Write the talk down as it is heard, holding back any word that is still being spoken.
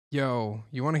Yo,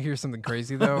 you want to hear something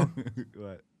crazy though?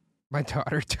 What? My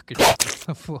daughter took a shit on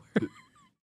the floor.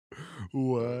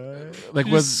 What? Like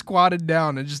was squatted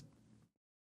down and just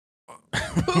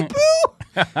poo poo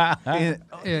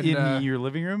in your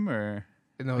living room or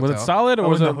in the hotel. Was it solid or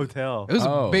was in it the hotel? It was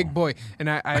a big boy, and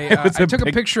I took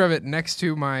a picture of it next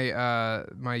to my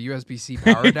my USB-C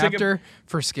power adapter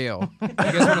for scale. You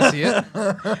guys want to see it?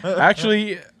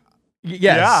 Actually?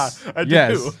 Yes. Yeah, I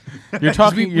do. You're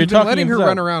talking. We've been letting her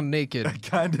run around naked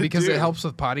because do. it helps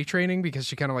with potty training because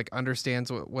she kind of like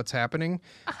understands what's happening.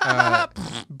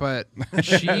 But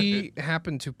she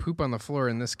happened to poop on the floor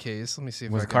in this case. Let me see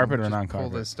if Was I it can carpet or just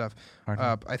non-carpet? pull this stuff Hardwood?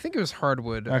 up. I think it was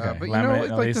hardwood. Okay, but you laminate know, at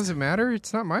it like least. doesn't matter.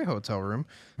 It's not my hotel room.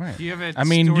 Right. Do you have it I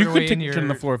mean, stored you could away take in a your, shit on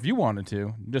the floor if you wanted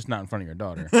to, just not in front of your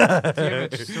daughter. Do you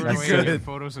have it stored away in your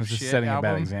photos of It's just shit setting a bad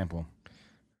album? example.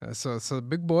 So the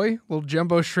big boy, little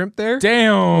jumbo shrimp there.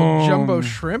 Damn. Little jumbo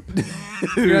shrimp.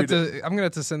 I'm gonna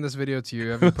have to send this video to you.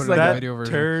 I haven't put it in the That video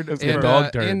version. turd. And,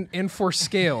 dog turd. and for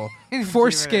scale,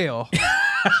 for scale,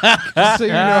 just so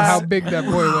you know how big that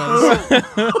boy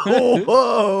was.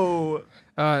 Whoa!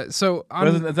 So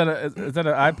Is that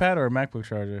an iPad or a MacBook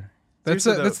charger? that's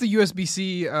the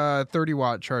USB-C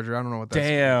 30-watt charger. I don't know what that's.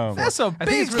 Damn. That's a I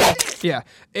think it's really, yeah.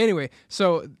 Anyway,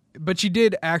 so but she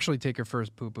did actually take her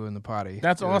first poo-poo in the potty.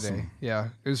 That's the other awesome. day. Yeah,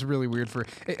 it was really weird for.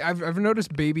 I've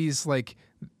noticed babies like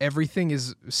everything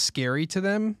is scary to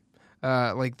them.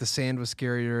 Like the sand was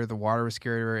scarier, the water was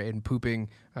scarier, and pooping.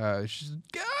 She's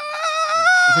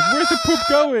It's like, where's the poop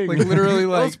going? like literally I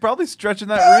like was probably stretching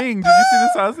that ring. Did you see the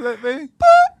size of that thing?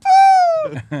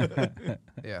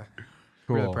 yeah.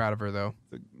 Cool. Really proud of her though.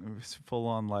 It's full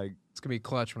on like It's gonna be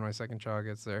clutch when my second child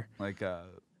gets there.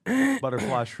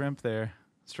 butterfly shrimp there,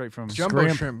 straight from Jumbo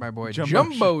Scrimp. shrimp, my boy. Jumbo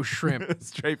Jumbo shrimp.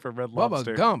 straight from Red Bubba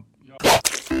Lobster. Gump.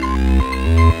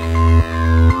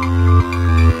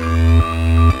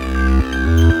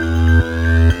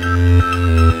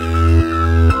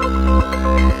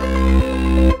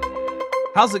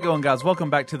 How's it going, guys? Welcome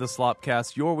back to the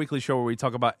Slopcast, your weekly show where we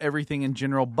talk about everything in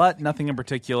general, but nothing in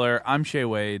particular. I'm Shay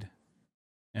Wade.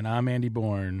 And I'm Andy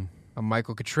Bourne. I'm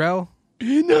Michael Cottrell.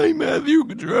 And I'm Matthew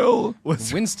Cottrell.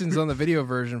 Winston's on the video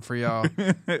version for y'all.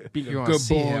 Be You wanna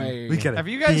see him. Have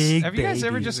you guys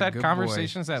ever just He's a had good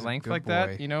conversations boy. at He's a length good like boy.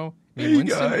 that? You know, me Hey, and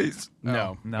Winston. guys.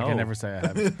 No, No. I can never say I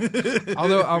have.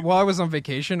 Although while I was on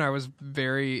vacation, I was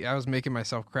making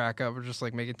myself crack up, or just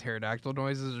like making pterodactyl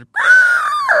noises.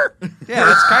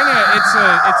 Yeah,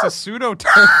 it's a pseudo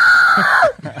term.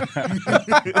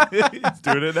 He's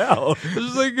doing it now.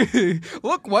 It's like,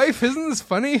 look, wife, isn't this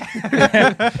funny?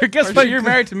 Guess what? You're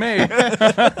married to me.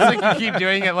 It's like you keep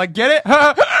doing it. Like, get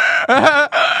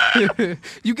it?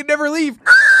 You can never leave.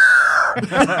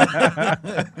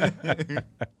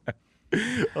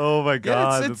 Oh my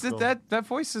god! Yeah, that's cool. that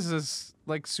voice is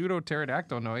like pseudo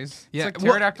pterodactyl noise. Yeah, It's like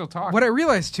pterodactyl talk. What I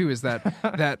realized too is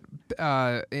that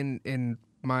in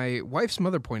my wife's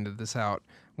mother pointed this out.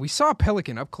 We saw a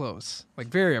pelican up close, like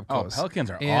very up Oh, close. pelicans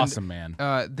are And, awesome, man.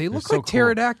 They look so like cool.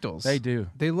 pterodactyls. They do.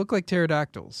 They look like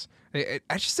pterodactyls.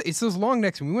 It's those long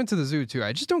necks. And we went to the zoo too.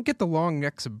 I just don't get the long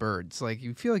necks of birds. Like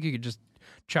you feel like you could just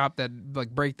chop that,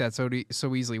 like break that so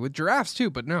easily. With giraffes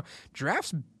too, but no,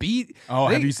 giraffes beat. Oh,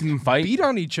 they have you seen them fight? Beat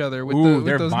on each other with, Ooh, with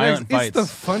they're those violent necks. fights. It's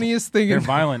the funniest thing. They're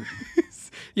violent.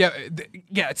 Yeah,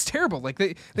 it's terrible. Like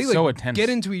they like so intense. get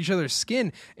into each other's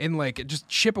skin and like just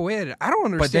chip away at it. I don't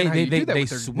But understand how you do that they with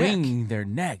their swing neck. their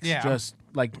necks Yeah. just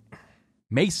like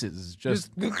maces,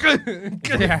 just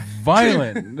yeah.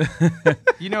 violent.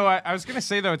 You know, I was gonna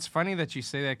say though, it's funny that you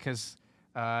say that because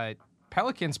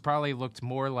pelicans probably looked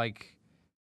more like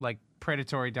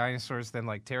predatory dinosaurs than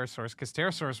like pterosaurs, because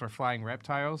pterosaurs were flying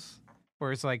reptiles,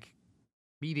 whereas like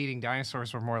meat-eating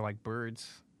dinosaurs were more like birds.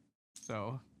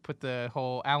 So put the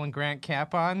whole Alan Grant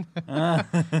cap on. I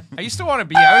used to want to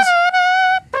be.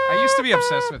 I used to be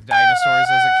obsessed with dinosaurs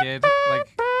as a kid.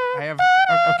 Like I have.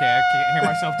 Okay, I can't hear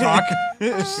myself talk.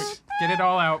 Just get it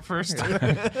all out first. I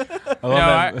love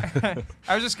No, that.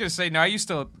 I was just gonna say. No, I used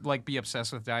to like be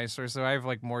obsessed with dinosaurs. So I have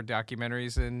like more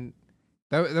documentaries and.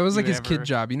 That was like You his ever- kid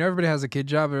job. You know, everybody has a kid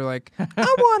job. They're like, I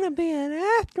want to be an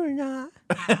astronaut.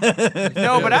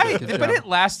 No, but Kid but job. it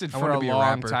lasted I for wanna a be a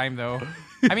long rapper. time though.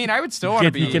 I mean, I would still want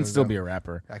to be. You can still be a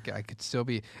rapper. I could still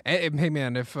be. Hey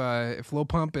man, if Lil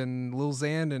Pump and Lil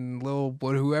Xan and Lil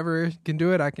whoever can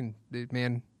do it, I can.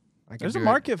 Man, I can. There's do a it.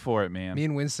 market for it, man. Me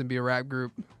and Winston be a rap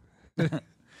group.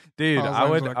 Dude, Paul's I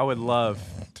arms would look- I would love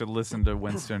to listen to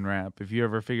Winston rap. If you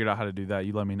ever figured out how to do that,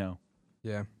 you let me know.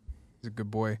 Yeah, he's a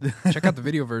good boy. Check out the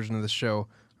video version of the show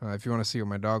if you want to see what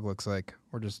my dog looks like,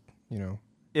 or just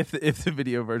if the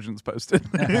video version's posted.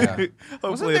 Wasn't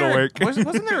Hopefully it'll work.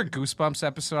 Wasn't there a Goosebumps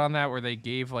episode on that where they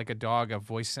gave like a dog a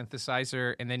voice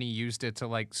synthesizer and then he used it to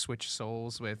like switch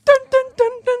souls with?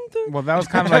 Well, that was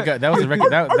kind of like that was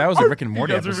a Rick and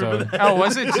Morty episode. Oh,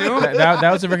 was it too?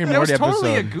 That was a Rick and That was Morty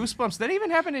totally a episode. Goosebumps. That even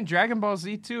happened in Dragon Ball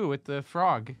Z too with the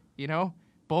frog. You know,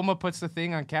 Bulma puts the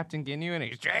thing on Captain Ginyu and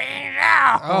he's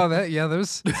Oh, that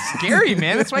was scary,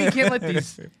 man. That's why you can't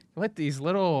let these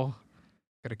little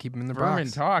gotta keep him in the vermin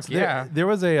box. talk. Yeah. There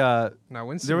was a Now,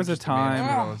 Winston There was would a just demand time-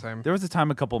 food all the time. There was a time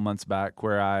a couple months back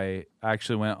where I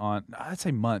actually went on, I'd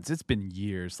say months. It's been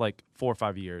years, like 4 or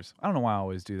 5 years. I don't know why I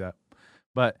always do that.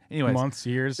 But anyways. Months,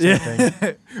 years, something.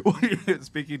 Yeah. Well,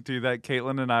 speaking to that,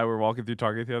 Caitlin and I were walking through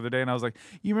Target the other day, and I was like,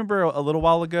 you remember a little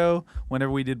while ago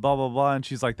whenever we did blah, blah, blah? And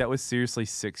she's like, that was seriously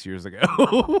 6 years ago.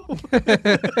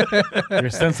 Your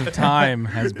sense of time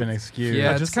has been skewed.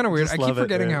 Yeah, it's just- kind of weird. just I keep love it,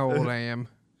 forgetting man. how old I am.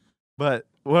 But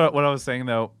what I was saying,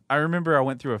 though, I remember I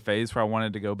went through a phase where I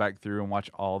wanted to go back through and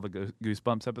watch all the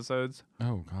Goosebumps episodes.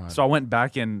 Oh God. So I went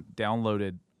back and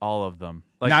downloaded all of them.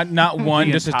 Like, not one,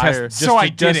 the just to entire- test. So I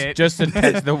did it. Just to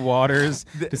test the waters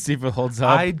to see if it holds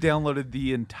up. I downloaded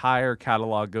the entire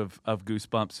catalog of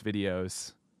Goosebumps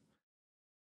videos.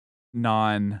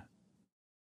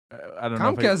 I don't know.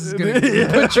 Comcast is if gonna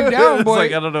put you down, It's boy.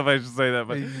 like, I don't know if I should say that,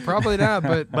 but Probably not,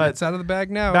 but But it's out of the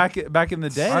bag now. back in the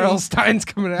day. R.L. Stein's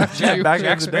coming after Yeah, you. back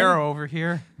Jack in the day. Sparrow over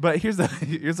here. But here's the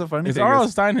funny Is thing. R.L.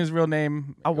 is Stein his real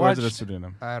name? I Or is it a watched-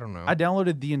 pseudonym? I don't know. I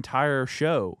downloaded the entire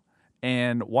show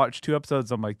and watched 2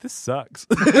 episodes. I'm like, this sucks.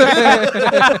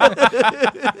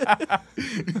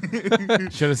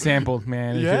 Should have sampled,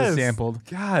 man. Should have sampled.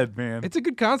 God, man. It's a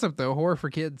good concept though, horror for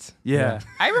kids. Yeah.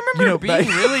 I remember You know, being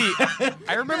back- really.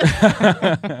 I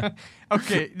remember.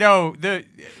 Okay, no,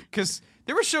 because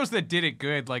there were shows that did it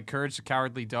good, like Courage the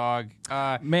Cowardly Dog.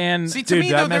 Man, See, to Dude,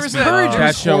 me that though, there messed was me a up. Courage that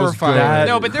was show was horrifying.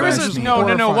 good. no, but there was Courage a no. What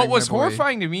horrifying, was my boy.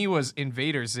 horrifying to me was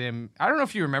Invader Zim. I don't know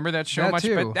if you remember that show That much,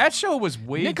 too. but that show was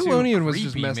way too Nickelodeon was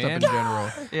just creepy, messed man. up in general.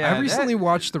 Yeah, I recently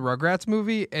watched the Rugrats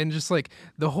movie, and just like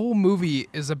the whole movie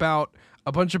is about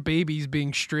a bunch of babies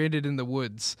being stranded in the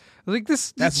woods. Like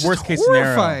this, That's it's worst case scenario.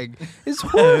 horrifying. It's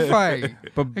horrifying.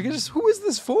 But Like, who is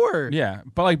this for? yeah,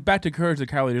 but like back to Courage the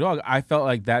Cowardly Dog, I felt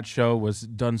like that show was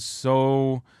done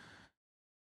so.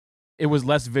 It was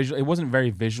less visual. It wasn't very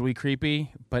visually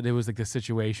creepy, but it was like the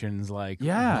situations, like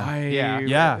Yeah. why-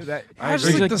 Yeah. that- I was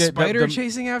it's just like the the- spider the-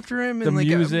 chasing after him, the and like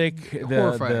music,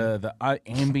 horrifying. the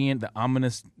ambient, the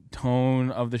ominous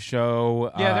tone of the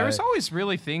show. Yeah, there was always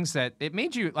really things that it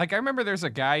made you like. I remember there's a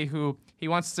guy who he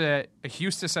wants to.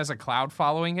 Eustace has a cloud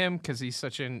following him because he's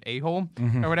such an a-hole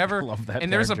or whatever. Love that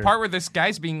and there's a character. part where this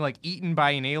guy's being like eaten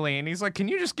by an alien. He's like, "Can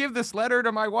you just give this letter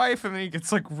to my wife?" And then he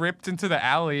gets like ripped into the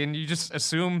alley, and you just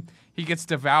assume he gets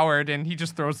devoured, and he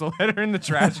just throws the letter in the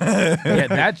trash.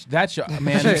 yeah, that show,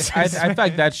 man. I feel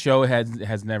like that show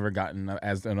has never gotten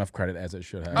as enough credit as it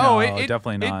should have. Oh, No, it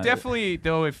definitely not. It definitely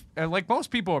though. If like most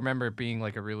people remember it being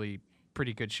like a really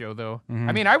pretty good show, though. Mm-hmm.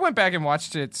 I mean, I went back and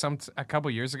watched it a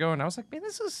couple years ago, and I was like, man,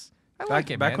 I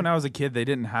like it. Back man. when I was a kid, they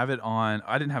didn't have it on.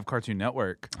 I didn't have Cartoon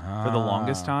Network for the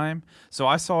longest time, so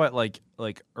I saw it like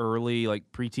early, like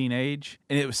preteen age,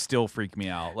 and it was still freaked me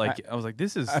out. Like I was like,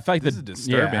 this is. I feel like this is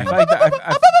disturbing. Yeah,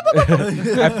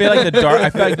 I feel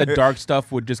like the dark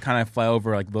stuff would just kind of fly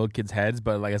over like little kids' heads,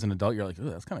 but like as an adult, you're like, ooh,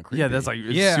 that's kind of creepy. Yeah, that's like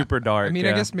it's Yeah. super dark. I mean,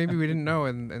 yeah. I guess maybe we didn't know,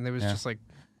 and it was Yeah. just like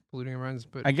polluting our minds.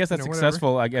 But I guess you that's know, whatever.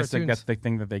 successful. I guess Cartoons. that's the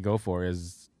thing that they go for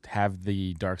is have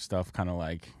the dark stuff kind of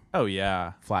like Oh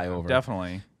yeah, fly over.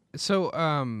 definitely. So,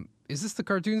 is this the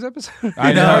cartoons episode?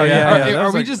 I know, yeah. Are, That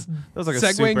was we like- just That was like a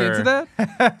segueing super, into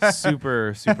that?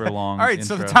 super long. All right,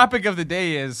 so the intro. topic of the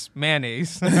day is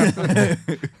mayonnaise.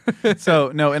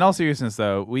 So no, in all seriousness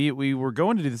though, we were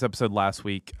going to do this episode last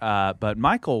week, but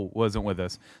Michael wasn't with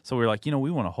us, so we were like,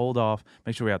 we want to hold off,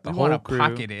 make sure we have the We whole wanna crew.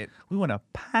 pocket it. We want to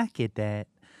pocket that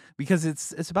because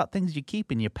it's about things you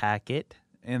keep in your pocket,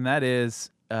 and that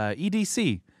is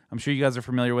EDC. I'm sure you guys are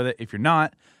familiar with it. If you're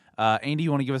not, Andy, you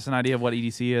want to give us an idea of what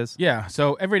EDC is? Yeah,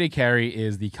 so everyday carry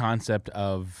is the concept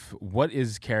of what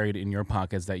is carried in your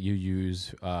pockets that you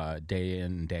use day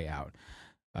in, day out.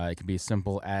 It can be as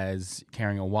simple as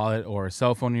carrying a wallet or a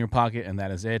cell phone in your pocket, and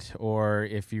that is it. Or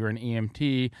if you're an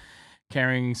EMT,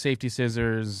 carrying safety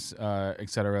scissors,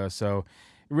 etc. So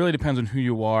it really depends on who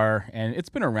you are, and it's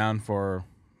been around for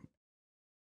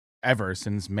ever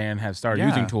since man has started Yeah.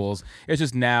 using tools. It's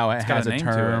just now it got has a a name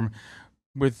to term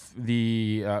with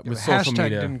the The with social hashtag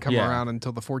media. didn't come Yeah. around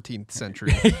until the 14th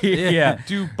century. yeah.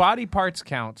 Do body parts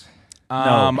count?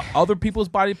 Other people's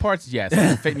body parts, yes, they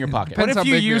can fit in your pocket. What Depends if how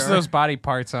you big they use are. those body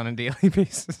parts on a daily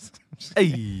basis?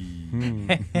 Hey.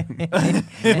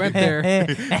 We went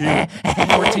there.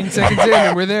 14 seconds in,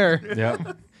 and we're there.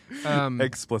 Yep.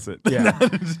 Explicit. Yeah.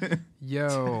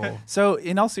 Yo. So,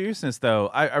 in all seriousness, though,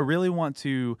 I really want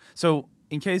to. So,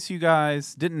 in case you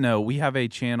guys didn't know, we have a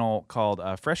channel called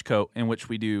Fresh Coat in which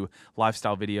we do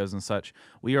lifestyle videos and such.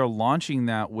 We are launching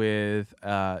that with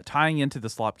tying into the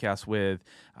Slopcast with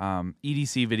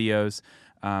EDC videos.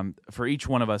 For each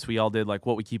one of us, we all did like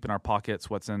what we keep in our pockets,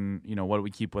 what's in, what do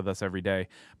we keep with us every day.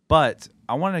 But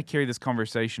I want to carry this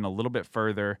conversation a little bit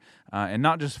further and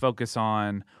not just focus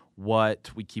on what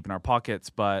we keep in our pockets,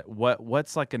 but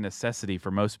what's like a necessity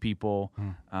for most people,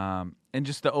 and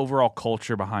just the overall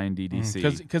culture behind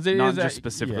EDC. Because it not is just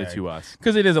specifically to us.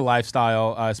 Because it is a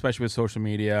lifestyle, especially with social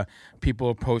media. People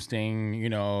are posting,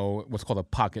 what's called a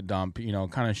pocket dump.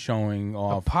 Kind of showing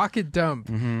off. A pocket dump.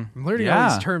 Mm-hmm. I'm learning all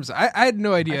these terms. I had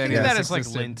no idea. I any think of that this is like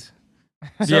existed. lint.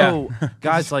 So,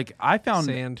 guys, like I found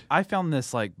Sand.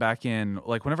 this like back in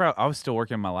like whenever I was still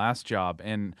working my last job,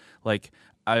 and like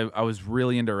I was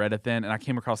really into Reddit then, and I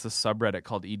came across this subreddit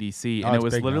called EDC, and it it's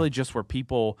was big literally now. just where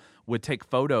people would take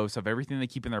photos of everything they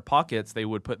keep in their pockets. They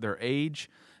would put their age,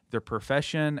 their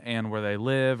profession, and where they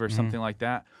live, or something like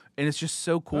that. And it's just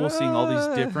so cool seeing all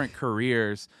these different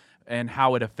careers and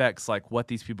how it affects like what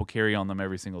these people carry on them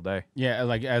every single day. Yeah,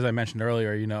 like as I mentioned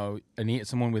earlier,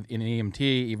 someone with an EMT,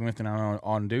 even if they're not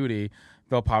on duty,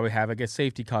 they'll probably have like a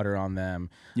safety cutter on them.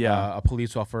 Yeah. A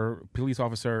police officer,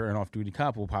 an off-duty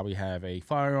cop will probably have a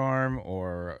firearm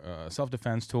or a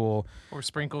self-defense tool. Or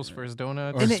sprinkles for his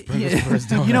donuts. Or sprinkles for his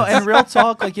donuts. And real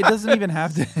talk, like it doesn't even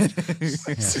have to.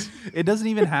 It doesn't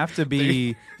even have to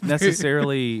be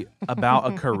necessarily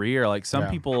about a career. Like some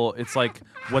people, it's like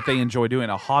what they enjoy doing,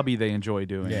 a hobby they enjoy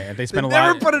doing. Yeah, they spend a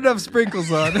Never lot. put enough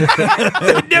sprinkles on.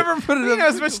 They never put You know, enough.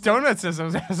 as much donuts as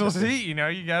those assholes eat, you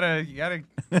gotta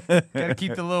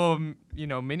keep the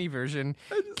little, mini version.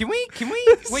 Can we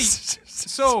wait?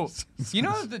 So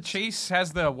the Chase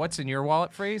has the "What's in your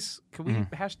wallet" phrase. Can we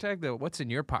hashtag the "What's in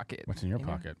your pocket"? What's in your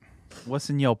pocket? What's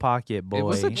in your pocket, boy? It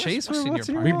was a Chase. What's in What's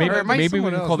your in pocket? your Maybe- wallet? Or it might maybe we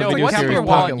someone can else. call the No, video what's in series your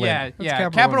Pocket wallet? Link. Yeah, That's yeah.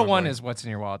 Capital Capital One, One by the is what's in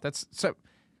your wallet. That's so.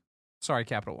 Sorry,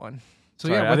 Capital One. So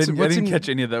Sorry, yeah, I what's didn't in, catch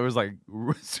any of that. It was like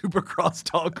super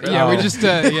crosstalk. Yeah, we Oh. just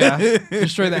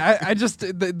destroy that. I just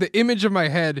the image of my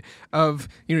head of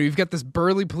you've got this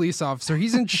burly police officer.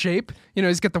 He's in shape.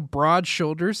 He's got the broad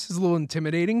shoulders. He's a little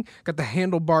intimidating. Got the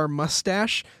handlebar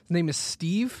mustache. His name is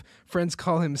Steve. Friends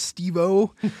call him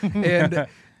Steve-O, and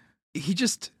he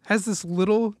just has this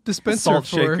little dispenser Salt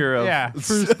for shaker of Yeah.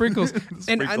 for sprinkles.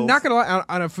 And I'm not gonna lie,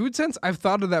 on a food sense, I've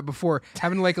thought of that before,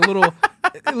 having like a little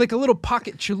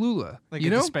pocket Cholula, Like a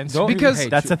dispenser. Don't- because hey,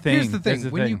 That's a thing. here's the thing: That's the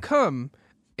when you thing. come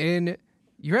and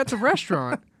you're at the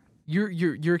restaurant,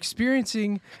 you're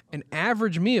experiencing an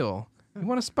average meal. You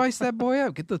want to spice that boy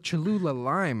up? Get the Cholula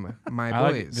lime, my I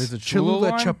like boys. it. There's a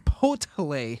Cholula lime?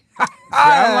 Chipotle.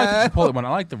 I don't like the Chipotle one. I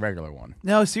like the regular one.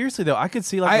 No, seriously though, I could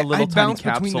see like a little I tiny bounce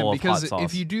between capsule them of because hot sauce.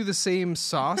 if you do the same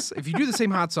sauce, if you do the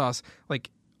same hot sauce like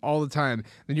all the time,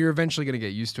 then you're eventually gonna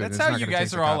get used to it. That's and it's how not you gonna guys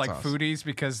taste are like all hot like sauce. foodies,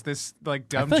 because this like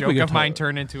dumb feel like we joke could of mine totally-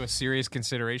 turned into a serious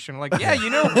consideration. Like,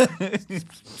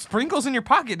 sprinkles in your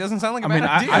pocket doesn't sound like a I mean,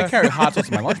 bad idea. I carry hot sauce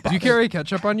in my lunchbox. Do you carry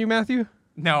ketchup on you, Matthew?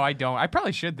 No, I don't. I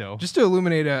probably should though. Just to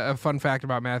illuminate a fun fact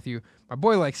about Matthew, my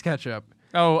boy likes ketchup.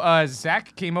 Oh,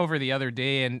 Zach came over the other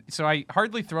day, and so I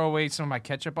hardly throw away some of my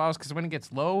ketchup bottles because when it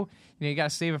gets low, you gotta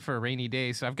save it for a rainy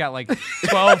day. So I've got like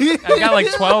 12. I've got like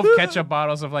 12 ketchup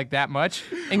bottles of like that much.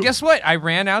 And guess what? I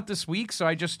ran out this week, so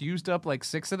I just used up like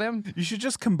 6 of them. You should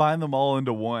just combine them all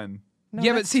into one. No,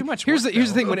 Yeah, but that's see, too much here's work, the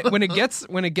thing: though.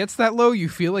 when it gets that low, you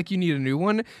feel like you need a new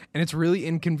one, and it's really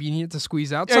inconvenient to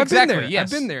squeeze out. So Yeah, I've been exactly, there.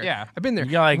 yes. I've been there. Yeah. I've been there.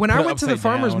 You gotta, like, when put I it went to the upside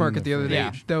farmers down market the other day,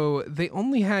 Yeah. though, they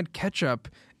only had ketchup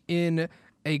in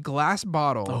a glass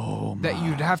bottle that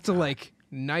you'd have to like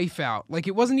knife out. Like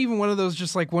it wasn't even one of those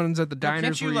just like ones at the can't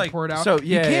diners you, where like- you pour it out. So,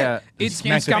 You yeah, can't. yeah. It's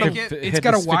Smack got it, a hit it's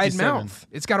got a this wide 57. mouth.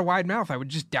 It's got a wide mouth. I would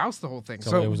just douse the whole thing.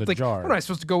 So it was a like, jar. what am I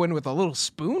supposed to go in with a little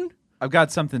spoon? I've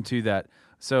got something to that.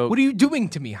 So What are you doing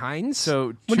to me, Heinz?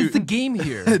 So what two- is the game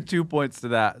here? 2 points to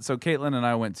that. So Caitlin and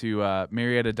I went to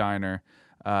Marietta Diner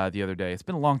the other day. It's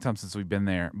been a long time since we've been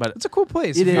there, but It's a cool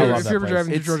place. It if you're, is. if you're ever I love that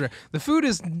driving to place. Georgia. The food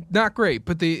is not great,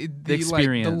 but the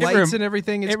experience. like, the It lights and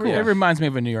everything, it's It, cool. it reminds me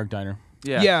of a New York diner.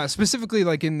 Yeah, specifically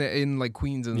like in like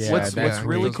Queens and Yeah, stuff. What's that's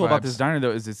really those cool about vibes. this diner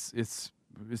though is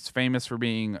it's famous for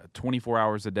being 24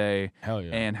 hours a day Hell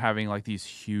yeah. and having like these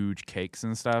huge cakes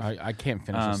and stuff. I can't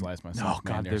finish a slice myself. Oh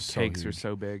man. god, They're their so cakes are huge.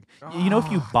 so big. You know,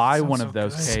 if you buy sounds one so of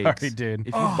those good. cakes, Sorry, dude.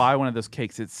 if you buy one of those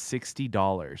cakes, it's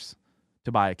 $60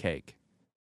 to buy a cake.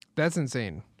 That's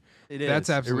insane. It is. That's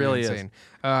absolutely it really insane.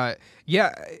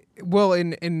 Yeah. Well,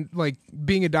 in like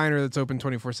being a diner that's open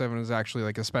 24/7 is actually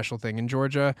like a special thing in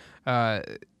Georgia.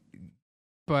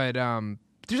 But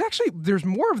there's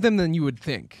more of them than you would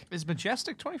think. Is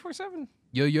Majestic 24/7?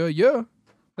 Yeah.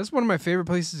 That's one of my favorite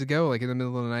places to go. Like in the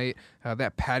middle of the night,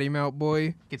 that patty melt boy.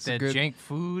 Get It's that good. jank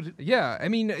food. Yeah, I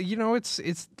mean, it's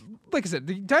like I said,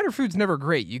 the diner food's never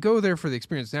great. You go there for the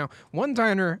experience. Now, one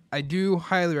diner I do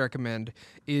highly recommend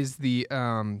is the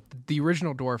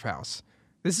original Dwarf House.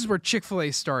 This is where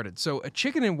Chick-fil-A started. So a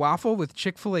chicken and waffle with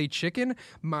Chick-fil-A chicken,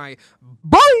 my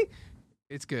boy,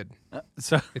 it's good.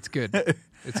 It's good.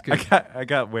 It's good. I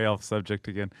got way off subject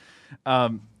again.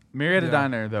 Marietta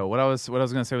Diner, though. What I was going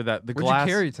to say with that, the Where'd glass.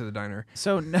 you carry to the diner?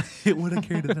 So it would have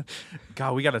carried it.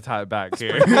 God, we got to tie it back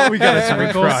here. We got to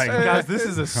sprinkles, guys. This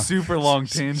is a super long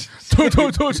tangent.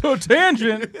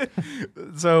 Tangent.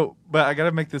 So, but I got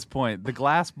to make this point. The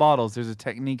glass bottles. There's a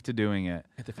technique to doing it,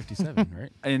 At the 57, right?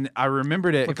 and I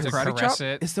remembered it. Like because the karate Caress chop?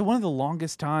 it. It's one of the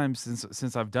longest times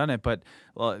since I've done it. But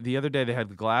the other day they had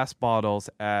the glass bottles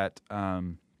at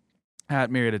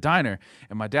Marietta Diner,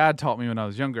 and my dad taught me when I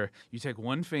was younger. You take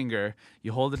one finger,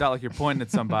 you hold it out like you're pointing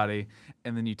at somebody,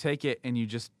 and then you take it and you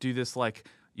just do this like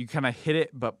you kind of hit it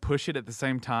but push it at the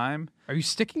same time. Are you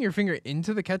sticking your finger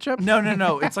into the ketchup?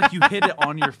 No. It's like you hit it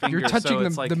on your finger. You're touching so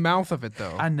it's like, the mouth of it,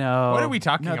 though. I know. What are we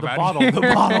talking No, about The bottle. here? The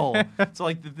bottle. So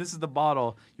like this is the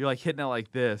bottle. You're like hitting it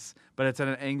like this, but it's at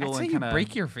an angle That's how and you kind of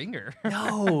break your finger.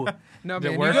 No. No,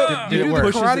 Did it man. work? You Did it do work?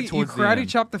 the Pushes it karate, you towards the karate end.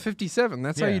 chop the 57.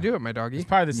 That's how Yeah. you do it, my doggy. It's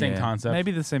probably the same Yeah. concept.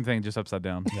 Maybe the same thing, just upside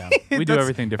down. Yeah. We do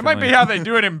everything It differently. might be how they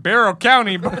do it in Barrow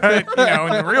County, but in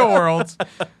the real world,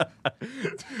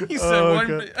 he said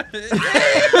one.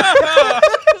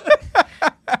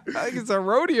 I think it's a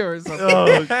rodeo or something.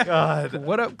 Oh God.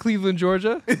 What up, Cleveland,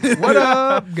 Georgia? What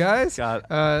up, guys? God.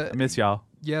 I miss y'all.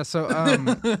 Yeah. So,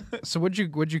 so what'd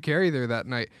you carry there that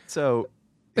night? So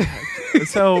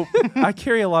I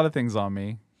carry a lot of things on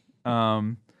me.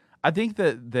 I think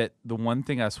that the one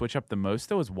thing I switch up the most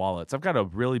though is wallets. I've got a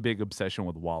really big obsession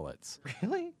with wallets.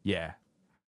 Really? Yeah.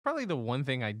 Probably the one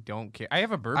thing I don't care. I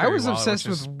have a Burberry I was wallet, obsessed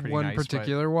which is with pretty one nice, but-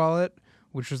 particular wallet,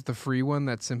 which was the free one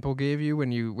that Simple gave you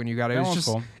when you got it. It That was one's just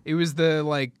cool. it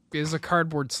was a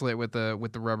cardboard slit with the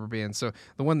rubber band. So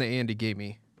the one that Andy gave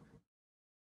me,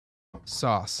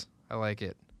 sauce. I like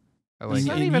it. I like It's it.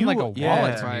 not And even you- like a yeah.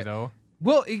 wallet to me, though.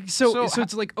 Well, so So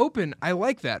it's like open. I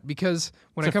like that because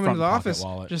when It's I a come into the front pocket office,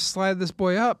 wallet. just slide this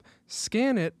boy up,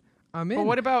 scan it, I'm in. But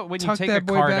what about when you Tuck take that a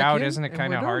boy card back out? in, Isn't it and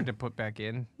kind of we're hard done. to put back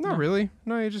in? Not really.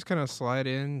 No, you just kind of slide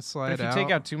in, But slide if you out.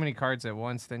 take out too many cards at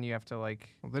once, then you have to like.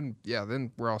 Well,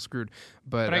 then we're all screwed.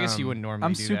 But But I guess you wouldn't normally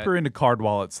I'm do super that. into card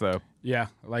wallets though. Yeah,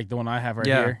 like the one I have right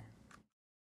Yeah. here.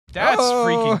 That's Oh.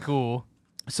 freaking cool.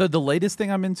 So the latest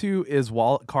thing I'm into is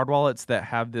card wallets that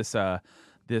have this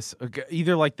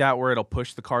either like that where it'll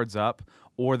push the cards up,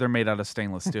 or they're made out of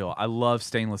stainless steel. I love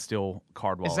stainless steel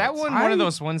card wallets. Is that one of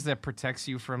those ones that protects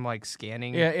you from like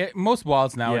scanning? Yeah, most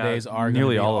wallets nowadays are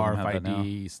nearly gonna be all of them have that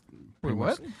RFID. Wait,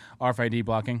 what? RFID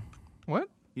blocking. What?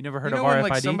 You never heard You know of when RFID?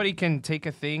 like somebody can take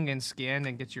a thing and scan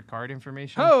and get your card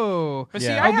information? Oh, But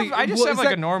Yeah. see, I just well, have is like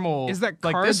that- a normal. is that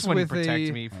like cards this one with protect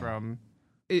a- me from?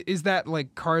 is that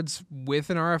like cards with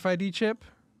an RFID chip?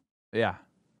 Yeah,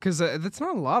 Because that's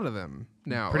not a lot of them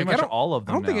now. pretty Like, much all of I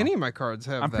them. don't think now. any of my cards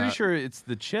have I'm that. pretty sure it's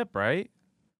the chip, right?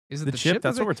 Is it The chip.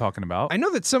 That's what we're talking about. I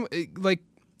know that some like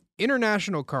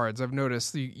international cards. I've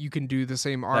noticed you can do the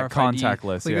same RFID,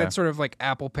 contactless, like yeah. that sort of like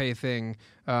Apple Pay thing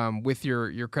with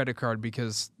your credit card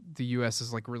because the U.S.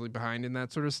 is like really behind in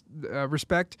that sort of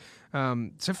respect.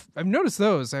 So I've noticed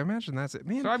those. I imagine that's it,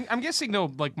 man. So I'm guessing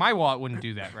though, like my wallet wouldn't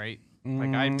do that, right?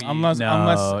 Like I'd be, unless not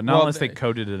well, unless they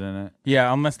coded it in it.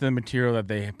 Yeah, unless the material that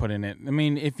they put in it. I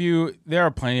mean, there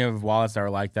are plenty of wallets that are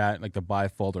like that, like the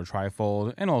bifold or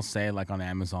trifold, and it'll say like on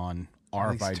Amazon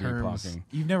All these RFID terms. blocking.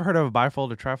 You've never heard of a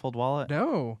bifold or trifold wallet?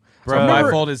 No, So Bro.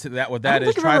 bifold is that. What I that don't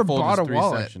is. think I've ever Trifold bought a is three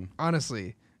wallet. section.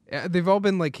 Honestly, they've all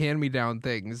been like hand-me-down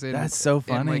things. And, That's so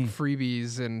and like funny.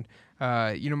 freebies and.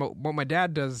 What my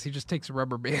dad does is he just takes a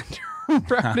rubber band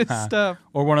around his stuff.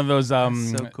 Or one of those so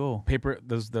cool. paper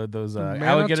those Man, I'll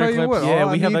alligator tell you clips. what, Yeah, all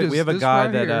I we have need we is have a this guy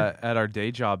right that here. at our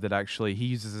day job that actually he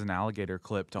uses an alligator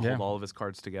clip to Yeah. hold all of his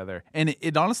cards together, and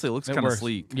it honestly looks It kind of works.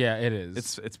 sleek. Yeah, it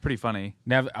is. It's pretty funny.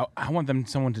 Now I want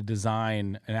someone to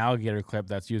design an alligator clip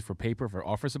that's used for paper for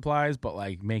office supplies, but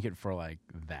like make it for like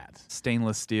that.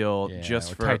 Stainless steel, Yeah,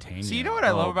 just or for titanium. So you know what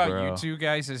I love Oh, about bro. you two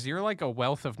guys is you're like a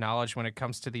wealth of knowledge when it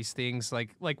comes to these things.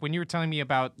 Like when you were telling me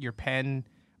about your pen,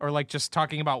 or like just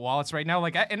talking about wallets right now.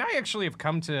 I actually have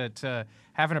come to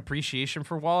have an appreciation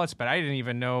for wallets, but I didn't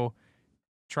even know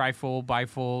trifold,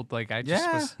 bifold. Like I just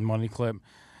Yeah. was. money clip.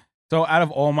 So out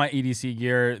of all my EDC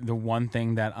gear, the one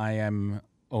thing that I am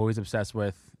always obsessed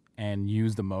with and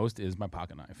use the most is my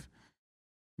pocket knife.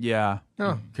 Yeah.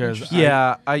 Oh, Because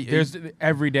there's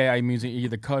every day I'm using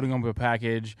either cutting up a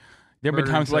package. There have been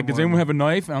times like, does anyone have a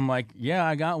knife? And I'm like, yeah,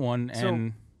 I got one.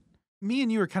 And me and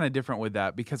you are kind of different with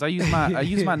that because I use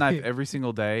my knife every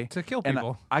single day to kill and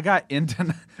people. I got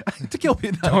into to kill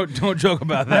people. Don't joke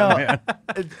about that,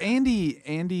 man.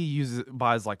 Andy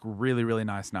buys like really, really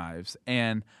nice knives,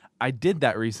 and I did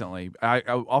that recently. I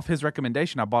off his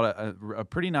recommendation, I bought a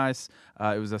pretty nice.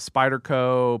 It was a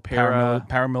Spyderco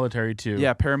Paramilitary 2.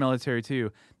 Yeah, Paramilitary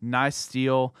 2. Nice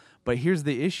steel. But here's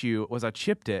the issue: was I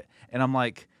chipped it, and I'm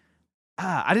like,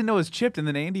 I didn't know it was chipped, and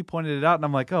then Andy pointed it out, and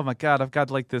I'm like, oh my god, I've got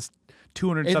like this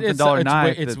 $200-something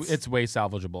knife. It's way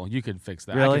salvageable. You could fix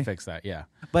that. Really? I could fix that. Yeah.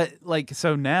 But like,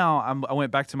 so now I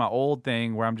went back to my old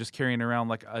thing where I'm just carrying around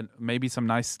like maybe some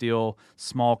nice steel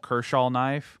small Kershaw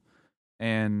knife,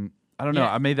 and I don't know.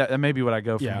 Yeah. That may be what I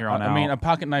go from here on out. I mean, a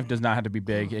pocket knife does not have to be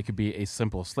big. It could be a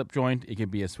simple slip joint. It could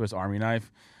be a Swiss Army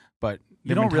knife, but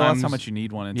you don't realize how much you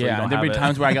need one until you don't there'd have be it.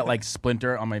 times where I got like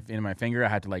splinter in my finger.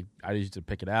 I used to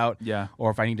pick it out. Yeah. Or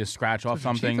if I need to scratch off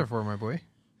something. Teeth are for my boy.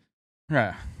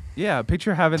 Yeah. Yeah,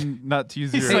 picture having not to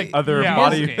use your like, other yeah,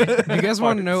 body. okay. You guys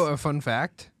want to know a fun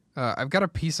fact? I've got a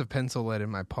piece of pencil lead in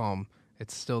my palm.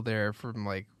 It's still there from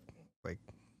like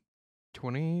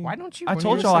 20. Why don't you? I when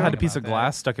told you y'all were I had a saying piece about of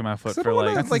glass stuck in my foot I for don't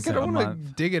like, want to a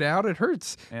month. dig it out. It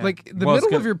hurts. Yeah. Like the Well, it's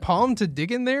middle of good- your palm to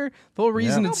dig in there. The whole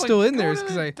reason that? it's No, but still in go there is to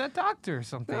because I. the doctor or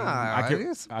something. Nah, I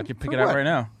could pick for it out what? right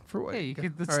now. For what? Yeah, you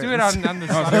could, let's All do right, it let's- on the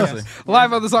No, podcast. seriously.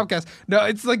 Live on the Softcast. No,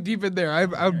 it's like deep in there.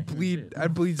 I'd bleed.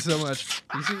 I'd bleed so much.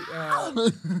 You see?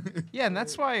 Yeah, and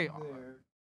that's why.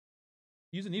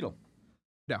 Use a needle.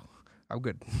 No, I'm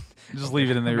good. Just leave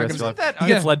it in there. the rest of your Isn't life. that He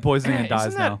gets lead poisoning and Isn't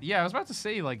dies that- now. Yeah, I was about to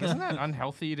say, like, isn't that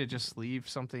unhealthy to just leave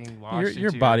something lodged Your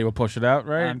into body will push it out,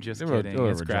 right? I'm just It will- kidding. it will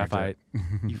It's reject graphite. it.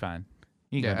 You fine.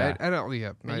 You can go Yeah, back. I don't.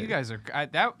 Yeah, Man, you guys are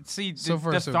see So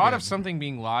far, the so thought good. of something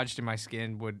being lodged in my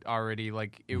skin would already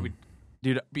like it would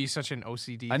Dude, be such an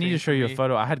OCD. I need thing to show for you a me.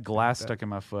 photo. I had glass stuck in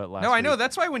my foot last No, I know. week.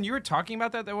 That's why when you were talking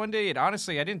about that one day, it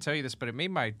honestly, I didn't tell you this, but it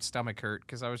made my stomach hurt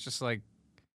because I was just like,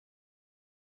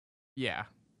 yeah.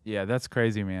 Yeah, that's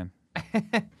crazy, man.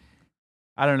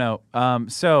 I don't know.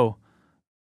 So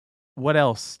what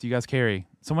else do you guys carry?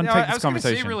 Someone No, take I this was gonna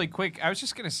conversation. say really quick. I was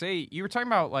just gonna say you were talking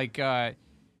about like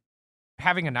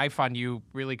having a knife on you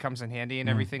really comes in handy and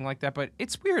everything like that. But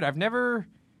it's weird. I've never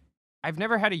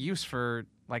had a use for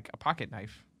like a pocket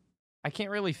knife. I can't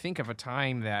really think of a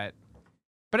time that.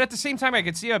 But at the same time, I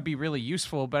could see it'd be really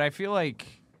useful. But I feel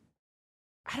like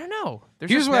I don't know.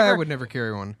 There's Here's just why I never- would never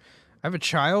carry one. I have a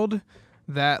child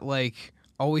that like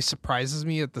always surprises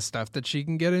me at the stuff that she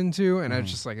can get into, and I'm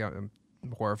just like I'm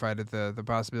horrified at the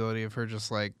possibility of her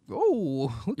just like,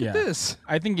 oh, look Yeah. at this.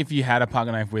 I think if you had a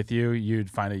pocket knife with you, you'd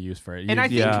find a use for it. And I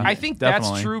think Yeah, I think definitely.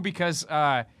 that's true because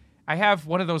I have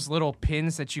one of those little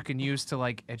pins that you can use to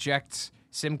like eject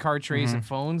SIM card trays and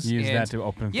phones. use and that to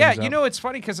open Yeah, things you up. know, it's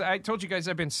funny because I told you guys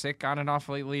I've been sick on and off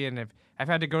lately, and I've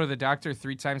had to go to the doctor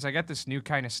 3 times. I got this new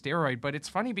kind of steroid, but it's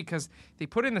funny because they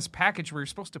put in this package where you're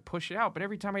supposed to push it out, but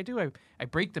every time I do, I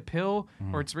break the pill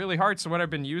or it's really hard. So what I've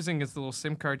been using is the little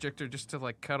SIM card ejector just to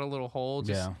like cut a little hole.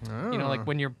 Just, Yeah. you know, like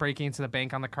when you're breaking into the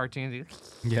bank on the cartoon.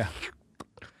 Yeah.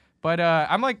 But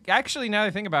I'm like, actually, now that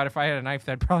I think about it, if I had a knife,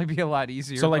 that'd probably be a lot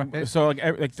easier. So but-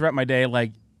 like throughout my day,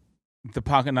 like the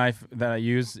pocket knife that I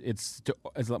use, it's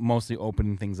mostly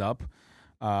opening things up,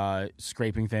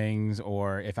 scraping things,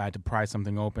 or if I had to pry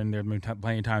something open. There've been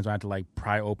plenty of times where I had to like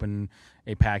pry open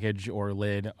a package or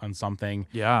lid on something.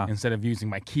 Yeah. Instead of using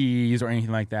my keys or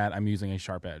anything like that, I'm using a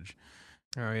sharp edge.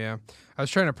 Oh yeah, I was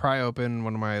trying to pry open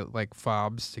one of my like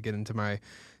fobs to get into my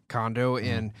condo,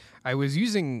 and I was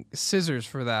using scissors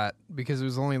for that because it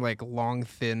was only like long,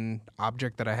 thin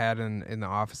object that I had in the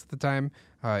office at the time.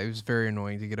 It was very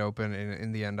annoying to get open, and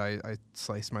in the end, I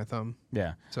sliced my thumb.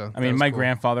 Yeah. So I that mean, was my cool.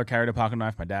 grandfather carried a pocket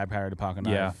knife. My dad carried a pocket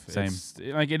knife. Yeah, same. It's,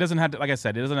 like it doesn't have to, like I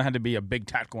said, it doesn't have to be a big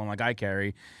tactical one like I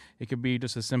carry. It could be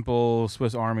just a simple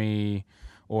Swiss Army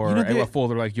or You know, a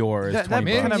folder like yours. That 20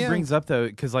 kind bucks. of brings up though,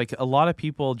 because like a lot of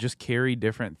people just carry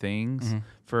different things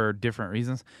for different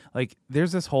reasons. Like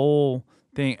there's this whole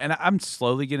thing, and I'm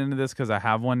slowly getting into this because I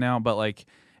have one now. But like,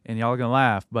 and y'all are gonna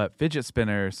laugh, but fidget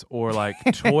spinners or like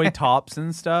toy tops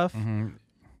and stuff,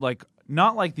 like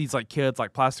not like these like kids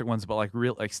like plastic ones, but like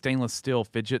real like stainless steel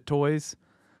fidget toys.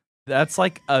 That's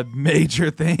like a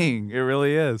major thing. It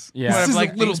really is. Yeah. This is like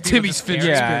like little things people Timmy's just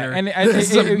fidget carry. spinner. and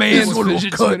This is a man's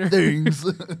fidget spinner. things.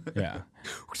 Yeah.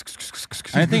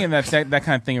 I think that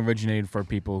kind of thing originated for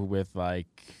people with like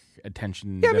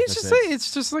attention. Yeah, I mean, it's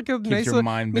deficits. just like a Keeps nice. your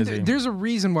mind busy. There's a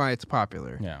reason why it's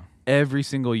popular. Yeah. Every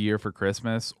single year for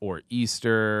Christmas or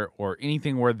Easter or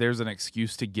anything where there's an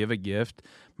excuse to give a gift,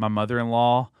 my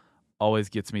mother-in-law always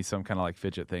gets me some kind of like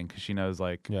fidget thing because she knows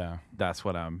like that's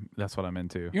what I'm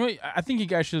into. You know, I think you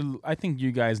guys should. I think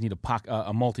you guys need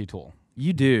a multi-tool.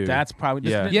 You do. That's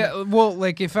probably Yeah. Well,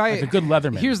 like if I like a good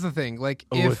Leatherman. Here's the thing. Like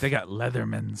if they got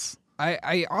Leathermans.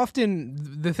 I often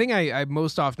the thing I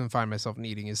most often find myself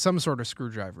needing is some sort of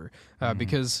screwdriver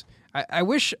because I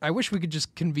wish we could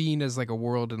just convene as like a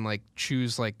world and like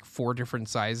choose like 4 different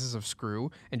sizes of screw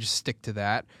and just stick to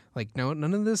that. Like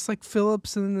none of this like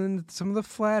Phillips and then some of the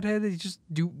flathead. Just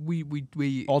do we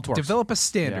All Torx. develop a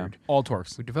standard. Yeah. All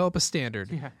Torx. We develop a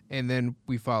standard and then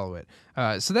we follow it.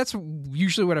 So that's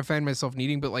usually what I find myself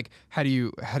needing. But like, how do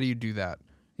you do that?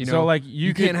 You know, so like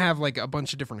you can't have like a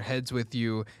bunch of different heads with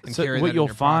you and carry that what in you'll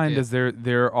your find pocket. is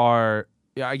there are.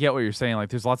 Yeah, I get what you're saying. Like,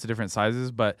 there's lots of different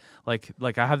sizes, but like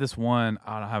I have this one.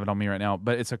 I don't have it on me right now,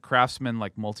 but it's a Craftsman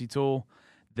like multi-tool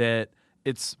that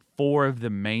it's 4 of the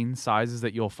main sizes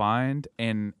that you'll find,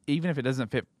 and even if it doesn't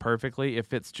fit perfectly, it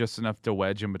fits just enough to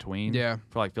wedge in between. Yeah.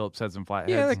 For like Phillips heads and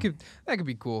flatheads. Yeah, that could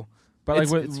be cool. But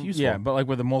like It's useful. yeah, but like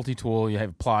with a multi-tool, you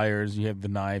have pliers, you have the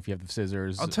knife, you have the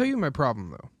scissors. I'll tell you my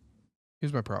problem though.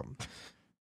 Here's my problem.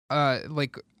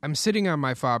 Like I'm sitting on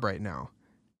my fob right now.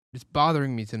 It's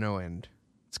bothering me to no end.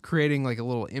 It's creating like a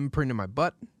little imprint in my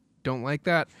butt. Don't like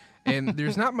that. And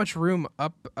there's not much room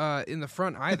up in the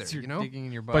front either. You're Oh. You know, digging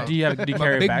in your butt. But do you I'm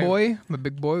carry a a big bag? boy. I'm a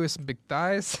big boy with some big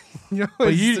thighs. You know, But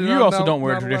it's you not- also not- don't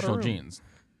wear not a lot of traditional room. jeans.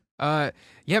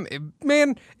 Yeah,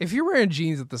 man. If you're wearing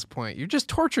jeans at this point, you're just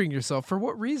torturing yourself. For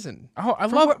what reason? Oh, I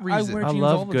For love. what I reason? wear I jeans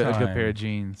all love the a time. good pair of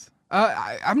jeans.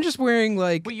 I'm just wearing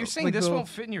like. Wait, you're saying like this the- won't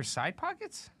fit in your side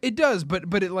pockets? It does, but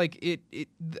it like it.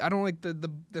 I don't like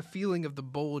the feeling of the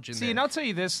bulge in See, there. and I'll tell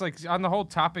you this, like on the whole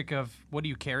topic of what do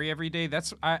you carry every day,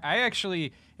 that's I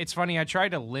actually, it's funny, I try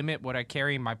to limit what I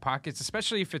carry in my pockets,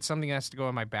 especially if it's something that has to go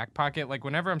in my back pocket. Like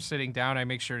whenever I'm sitting down, I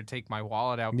make sure to take my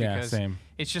wallet out Yeah, because same.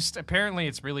 it's just, apparently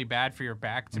it's really bad for your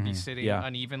back to be sitting Yeah.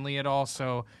 unevenly at all.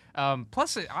 So,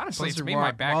 plus it, honestly, Plus it's your made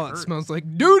my back wallet hurt. smells like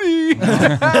duty.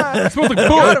 It smells like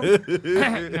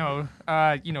boom. No,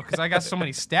 because I got so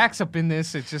many stacks up in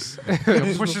this, it just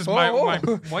pushes my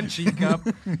one cheek up.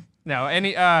 No,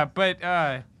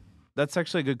 That's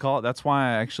actually a good call. That's why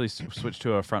I actually switched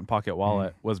to a front pocket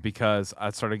wallet was because I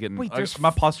started getting Wait, there's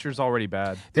my posture's already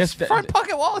bad. That's front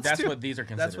pocket wallets That's too. what these are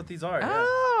considered. these are.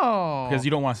 Oh, Because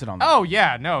you don't want to sit on them. oh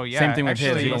yeah, no, yeah. Same thing with his.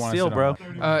 actually, You don't want to Steal, sit bro.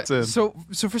 on them.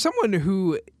 So for someone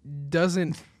who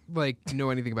doesn't like know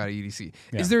anything about EDC,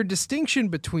 Yeah. is there a distinction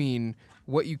between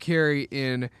what you carry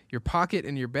in your pocket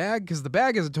and your bag? Because the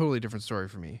bag is a totally different story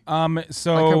for me.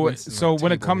 So wasting so my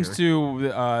when it table comes to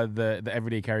the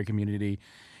everyday carry community,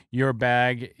 your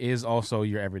bag is also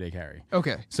your everyday carry.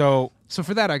 Okay, So so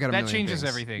for that I got a that million changes things.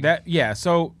 everything.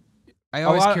 so I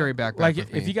always a lot- carry a backpack like with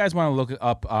if me. you guys want to look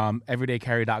up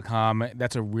everydaycarry.com,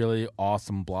 that's a really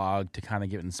awesome blog to kind of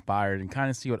get inspired and kind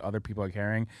of see what other people are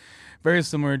carrying. Very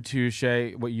similar to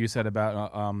Shay, what you said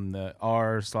about the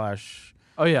r/.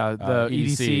 Oh yeah, the EDC.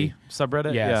 EDC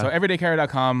subreddit. Yeah, so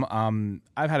everydaycarry.com.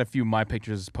 I've had a few of my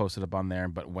pictures posted up on there,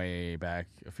 but way back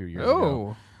a few years ago.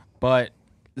 Oh, But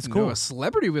it's cool. a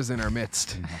celebrity was in our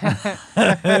midst.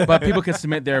 but people can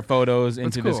submit their photos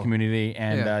into this cool. community,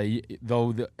 and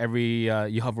Yeah.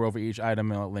 you hover over each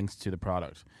item and it links to the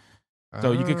product.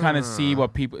 So you can kind of see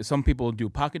what people. Some people do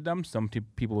pocket dumps. Some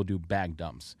people will do bag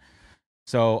dumps.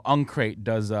 So Uncrate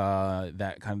does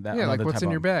that kind of that. Yeah, like another what's type in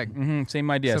of- your bag. Mhm, same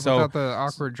idea. Except So without the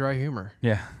awkward dry humor.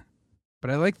 yeah,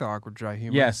 But I like the awkward dry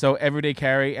humor. yeah. So everyday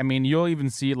carry. I mean, you'll even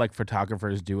see like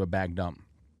photographers do a bag dump.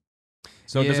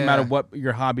 So it doesn't matter Yeah. what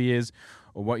your hobby is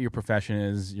or what your profession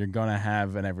is. You're gonna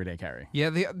have an everyday carry. Yeah,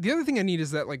 the other thing I need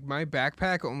is that like my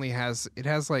backpack only has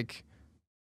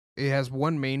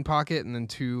one main pocket and then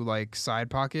 2 like side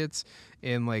pockets,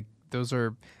 and like those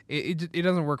are it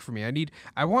doesn't work for me.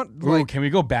 I want Ooh, like can we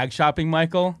go bag shopping,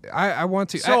 Michael? I want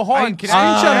to. So hold on, can I-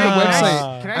 screenshot the can I-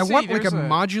 website. can I I say want like a there's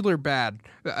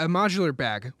a- modular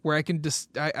bag where I can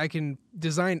I can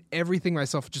design everything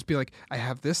myself. Just be like, I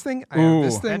have this thing, I have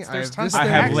this Ooh. thing, That's- I there's have tons this of thing.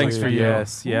 I have Actually, links for you.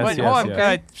 Yes, yes, But yes. hold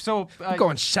on, yes. I'm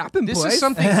going shopping, this boys. is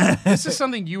something. This is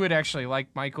something you would actually like,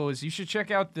 Michael. Is you should check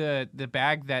out the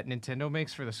bag that Nintendo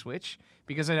makes for the Switch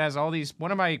because it has all these.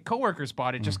 One of my coworkers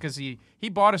bought it just because he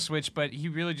bought a Switch, but he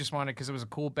really just wanted it because it was a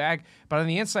cool bag. But on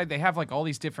the inside, they have like all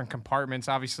these different compartments,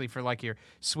 obviously for like your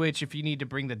Switch if you need to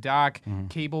bring the dock,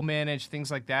 cable manage, things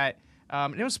like that.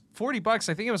 And it was $40.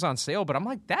 I think it was on sale, but I'm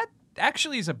like that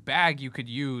actually is a bag you could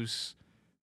use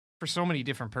for so many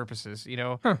different purposes. You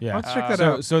know, Huh, Yeah. let's check that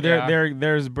So, out. so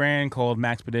there's a brand called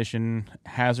Maxpedition,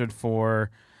 Hazard 4,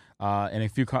 and a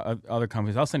few other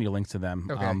companies. I'll send you links to them.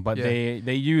 Okay, But yeah.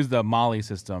 they use the Molly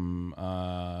system.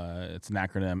 It's an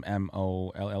acronym,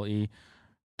 MOLLE.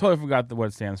 Totally forgot what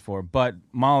it stands for. But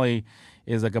Molly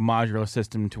is like a modular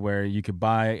system to where you could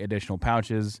buy additional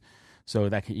pouches, so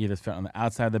that can either fit on the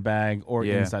outside of the bag or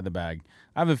inside the bag.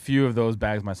 I have a few of those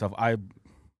bags myself. I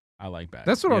like bags.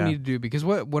 That's what I'll Yeah. need to do, because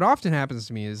what often happens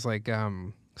to me is like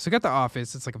so I got the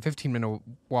office. It's like a 15-minute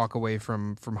walk away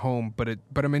from home, but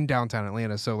I'm in downtown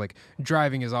Atlanta, so like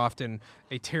driving is often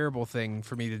a terrible thing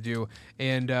for me to do.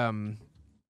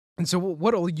 And so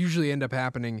what'll usually end up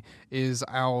happening is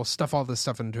I'll stuff all this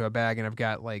stuff into a bag, and I've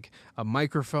got like a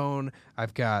microphone,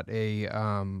 I've got a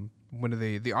one of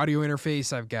the audio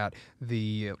interface, I've got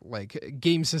the like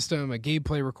game system, a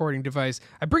gameplay recording device.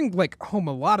 I bring like home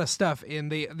a lot of stuff, and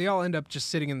they all end up just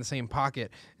sitting in the same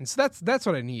pocket. And so that's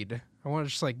what I need. I want to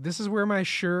just like, this is where my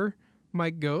Shure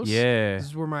mic goes. Yeah. This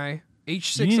is where my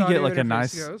H6 You need to audio get like a interface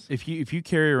nice goes. if you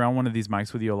carry around one of these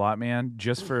mics with you a lot, man,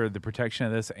 just for the protection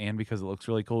of this and because it looks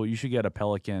really cool, you should get a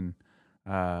Pelican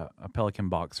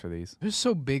box for these. They're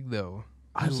so big though.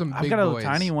 They're some I've big got a boys.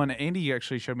 tiny one. Andy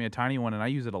actually showed me a tiny one, and I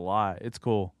use it a lot. It's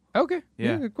cool. Okay.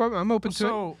 Yeah. I'm open to it.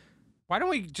 So why don't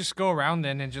we just go around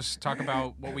then and just talk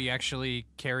about what we actually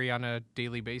carry on a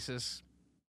daily basis?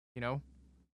 You know,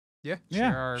 Yeah.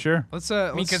 Yeah, our- sure. Let's I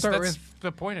mean, let's because start that's with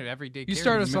the point of everyday. you carry.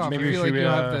 start us off. Maybe I we feel should like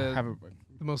you'll have have a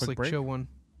the most quick like break? chill one.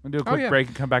 We'll do a Oh, quick yeah. break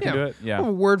and come back Yeah. into it. Yeah.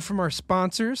 A word from our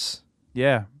sponsors.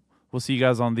 Yeah. We'll see you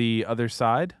guys on the other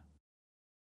side.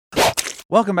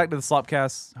 Welcome back to the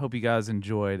Slopcast. Hope you guys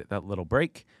enjoyed that little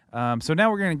break. So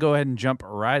now we're going to go ahead and jump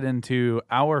right into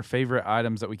our favorite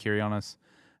items that we carry on us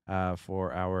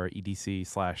for our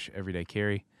EDC / everyday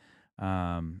carry.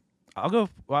 I'll go.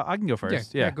 Well, I can go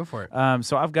first. Yeah, go for it.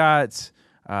 So I've got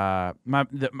I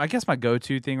guess my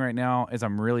go-to thing right now is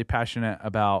I'm really passionate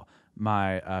about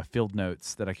my field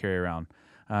notes that I carry around.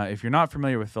 If you're not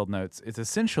familiar with field notes, it's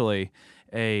essentially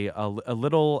a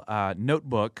little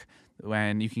notebook,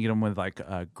 and you can get them with like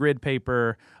grid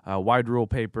paper, wide rule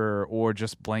paper, or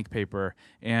just blank paper.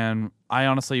 And I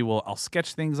honestly I'll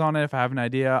sketch things on it if I have an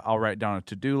idea. I'll write down a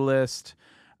to-do list.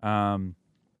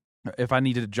 If I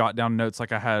needed to jot down notes,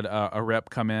 like I had a rep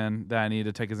come in that I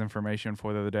needed to take his information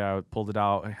for the other day, I pulled it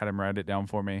out, I had him write it down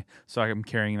for me, so I'm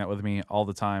carrying that with me all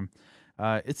the time.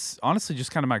 It's honestly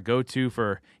just kind of my go-to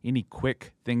for any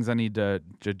quick things I need to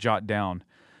jot down.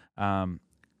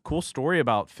 Cool story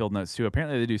about field notes too.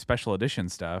 Apparently they do special edition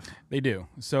stuff. They do.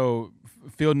 So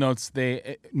field notes,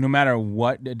 they no matter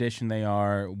what edition they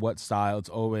are, what style, it's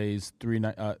always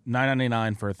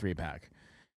 $9.99 for a 3-pack.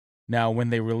 Now, when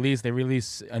they release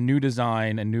a new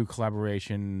design, a new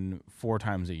collaboration 4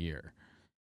 times a year.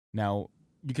 Now,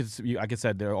 like I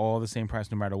said, they're all the same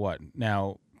price no matter what.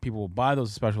 Now, people will buy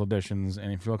those special editions,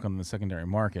 and if you look on the secondary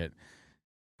market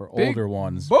for older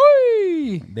ones, Boy.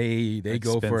 they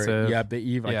go for it. Expensive. Yeah, they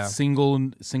even Yeah. like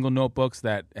single notebooks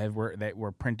that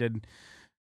were printed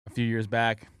a few years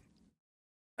back.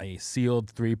 A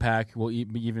sealed 3-pack will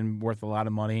be even worth a lot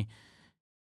of money.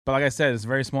 But like I said, it's a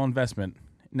very small investment.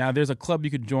 Now, there's a club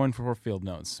you could join for field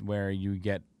notes where you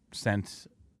get sent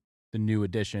the new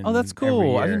edition. Oh, that's every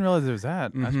cool. I year. didn't realize there was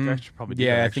that. Mhm. I should probably do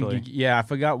Yeah, that, I actually. think I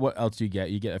forgot what else you get.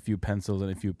 You get a few pencils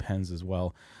and a few pens as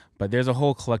well. But there's a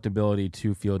whole collectability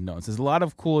to field notes. There's a lot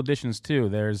of cool additions too.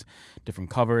 There's different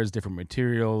covers, different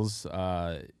materials.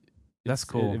 That's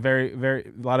cool. A a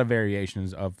lot of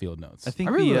variations of field notes. I think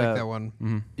I really the, like that one.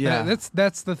 Mhm. Yeah.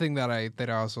 That's the thing that I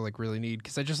also like really need,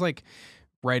 because I just like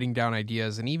writing down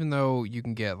ideas, and even though you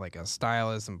can get like a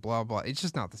stylus and blah blah, it's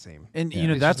just not the same. And Yeah. you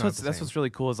know, It's that's just not the what's same. what's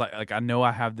really cool is like I know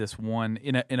I have this one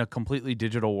in a completely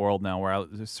digital world now where I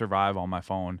survive on my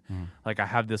phone. Mhm. Like I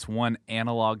have this one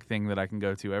analog thing that I can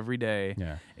go to every day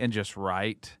Yeah. and just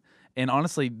write. And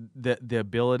honestly, the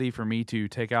ability for me to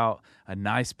take out a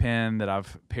nice pen that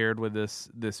I've paired with this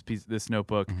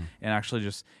notebook and actually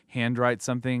just handwrite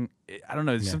something, I don't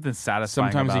know, there's Yeah. something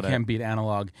satisfying Sometimes you about can't beat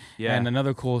analog. Yeah. And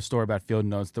another cool story about field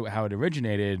notes, how it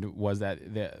originated, was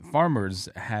that the farmers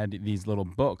had these little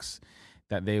books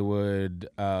that they would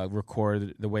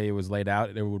record the way it was laid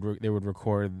out. They would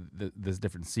record the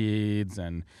different seeds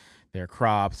and their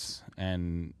crops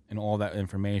and all that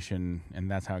information, and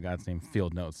that's how it got its name,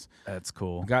 field notes. That's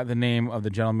cool. Got the name of the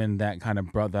gentleman that kind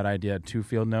of brought that idea to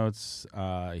field notes.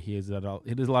 He does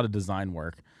a lot of design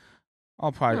work.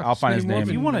 I'll find his Smitty name.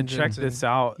 If you Morgan want to check mentioned this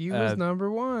out, He was number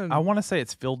one. I want to say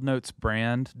it's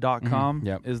fieldnotesbrand.com Mhm.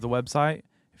 Yep. is the website.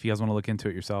 If you guys want to look into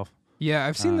it yourself. Yeah,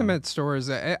 I've seen them at stores.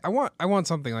 I want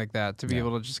something like that to be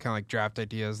able to just kind of like draft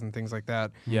ideas and things like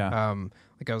that. Yeah.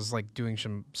 Like I was like doing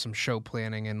some show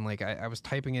planning and like I was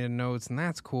typing it in notes and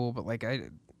that's cool, but like I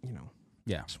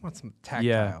just want some tactile.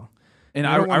 Yeah. And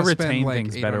I don't I wanna retain spend, like,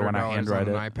 things better when I $800 handwrite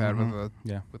on it. an iPad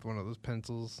Mm-hmm. with one of those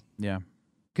pencils. Yeah.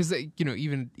 Because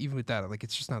even with that, like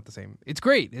it's just not the same. It's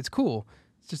great, it's cool,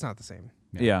 it's just not the same.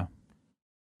 Yeah.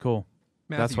 Cool.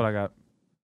 That's Matthew, what I got.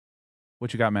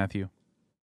 What you got, Matthew?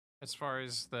 As far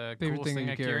as the Favorite coolest thing thing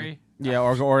you I carry? carry. Yeah,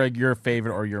 or like your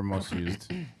favorite or your most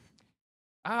used.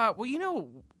 Well,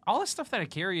 all the stuff that I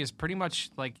carry is pretty much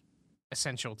like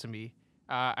essential to me.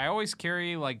 I always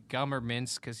carry like gum or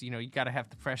mints because you gotta have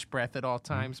the fresh breath at all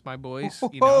times, my boys.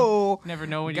 Never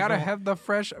know when you gotta have the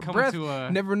fresh come breath. to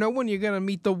Never know when you're gonna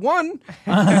meet the one.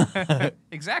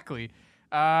 Exactly.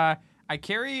 I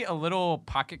carry a little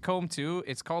pocket comb too.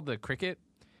 It's called the Cricket.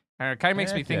 It kind of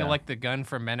makes me Heck think yeah. of like the gun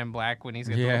from Men in Black when he's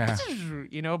got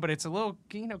the but it's a little,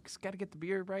 it's got to get the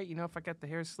beard right. If I got the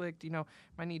hair slicked,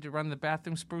 I need to run the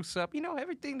bathroom, spruce up,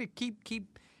 everything to keep,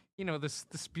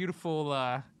 this beautiful,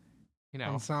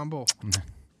 Ensemble.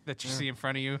 that you see in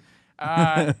front of you.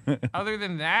 Other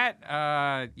than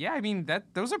that,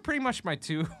 those are pretty much my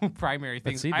two primary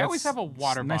things. I always have a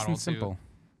water nice bottle and simple. too.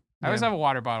 I always have a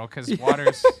water bottle because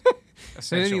water's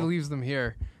essential. And then he leaves them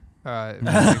here.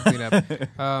 Clean up.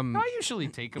 No, I usually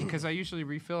take them because I usually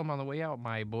refill them on the way out,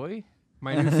 my boy.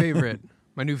 My new favorite,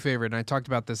 and I talked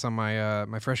about this on my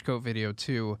my Fresh Coat video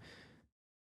too.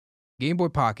 Game Boy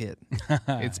Pocket.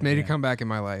 It's made a comeback in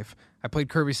my life. I played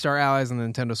Kirby Star Allies on the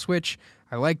Nintendo Switch.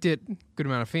 I liked it. Good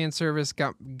amount of fan service.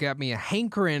 Got me a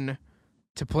hankering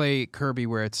to play Kirby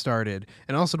where it started,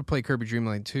 and also to play Kirby Dream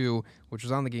Land 2, which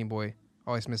was on the Game Boy.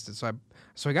 Always missed it, so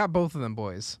I got both of them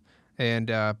boys. And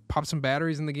popped some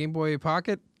batteries in the Game Boy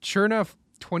Pocket. Sure enough,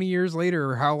 20 years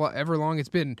later, or however long it's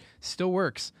been, still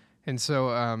works. And so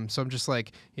I'm just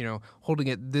like, holding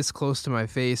it this close to my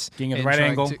face. Getting it and the right trying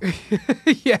angle.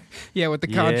 yeah, with the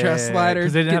contrast slider.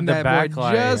 'cause they didn't have the getting that boy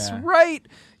backlight. just Yeah. right.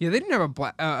 Yeah, they didn't have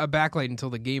a backlight until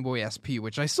the Game Boy SP,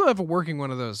 which I still have a working one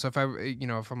of those. So if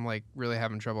I'm like really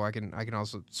having trouble, I can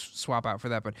also swap out for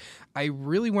that. But I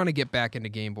really want to get back into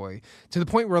Game Boy to the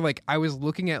point where like I was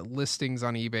looking at listings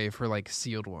on eBay for like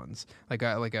sealed ones, like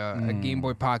a Game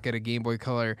Boy Pocket, a Game Boy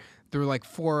Color. They're like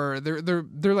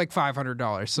they're like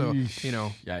 $500. So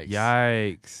Yikes.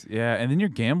 Yikes. Yeah, and then you're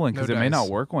gambling because No it may not dice.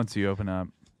 work once you open up.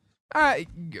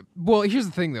 Well, here's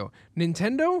the thing though,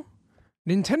 Nintendo,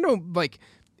 like,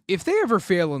 if they ever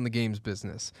fail in the games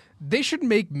business, they should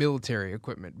make military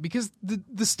equipment because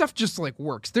the stuff just like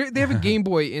works. They have a Game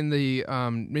Boy in the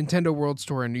Nintendo World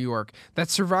Store in New York that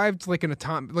survived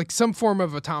like some form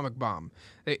of atomic bomb,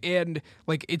 and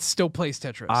like it still plays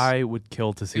Tetris. I would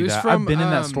kill to see It was that. from, I've been in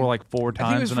that store like 4 I think it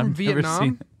times was and from I've never Vietnam.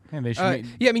 seen it. Yeah, they should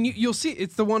Yeah, I mean, you'll see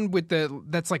it's the one with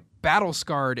that's like battle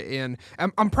scarred, and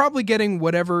I'm probably getting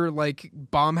whatever like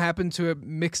bomb happened to it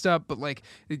mixed up, but like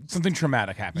something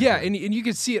traumatic happened. yeah, to it. and you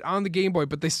can see it on the Game Boy,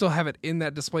 but they still have it in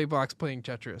that display box playing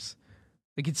Tetris.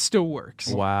 Like it still works.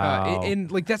 Wow. And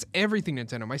like that's everything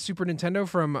Nintendo. My Super Nintendo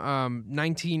from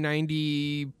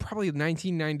 1990, probably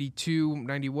 1992,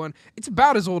 91. It's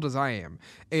about as old as I am,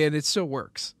 and it still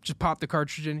works. Just pop the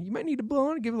cartridge in. You might need to blow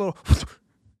on it, give it a little.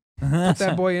 Put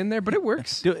that boy in there, but it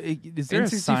works. Is there a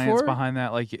N64? science behind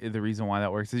that? Like the reason why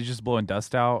that works? Is it just blowing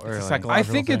dust out, or It's a like, psychological I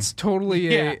think thing. it's totally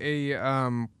Yeah.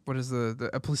 a what is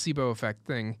a placebo effect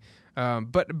thing.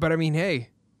 But I mean, hey,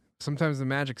 sometimes the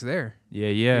magic's there.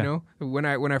 yeah. When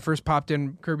I first popped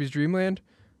in Kirby's Dream Land,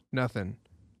 nothing.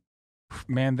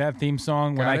 Man, that theme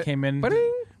song when Got I it. came in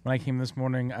Ba-ding. when I came this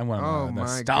morning, I went Oh, on a my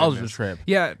nostalgia goodness. trip.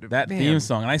 Yeah, That man. theme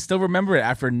song, and I still remember it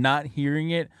after not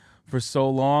hearing it for so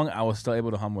long. I was still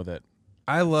able to hum with it.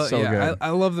 I love So good. I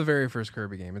love the very first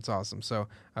Kirby game. It's awesome. So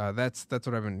that's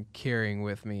what I've been carrying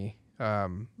with me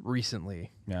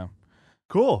recently. Yeah.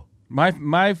 Cool.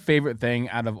 My favorite thing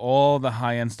out of all the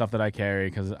high end stuff that I carry,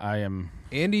 because I am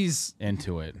Andy's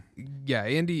into it.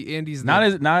 Andy's Not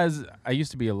as I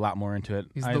used to be a lot more into it.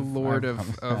 he's the lord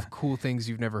of cool things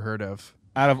you've never heard of.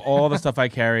 Out of all the stuff I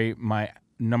carry, my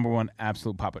number one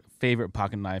absolute favorite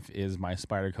pocket knife is my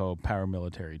Spyderco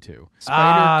Paramilitary 2.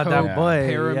 Ah, Spyderco that boy,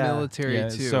 yeah. Paramilitary Yeah,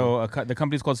 2. so the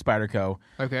company's called Spyderco.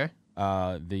 Okay.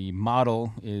 The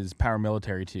model is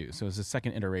Paramilitary 2, so it's the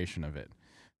second iteration of it.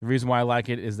 The reason why I like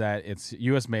it is that it's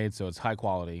U.S. made, so it's high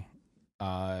quality.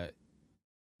 It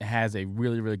has a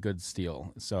really, really good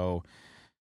steel. So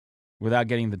without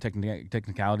getting the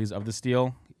technicalities of the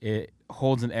steel, it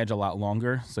holds an edge a lot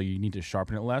longer, so you need to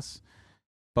sharpen it less.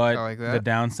 But I like that. the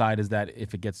downside is that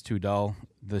if it gets too dull,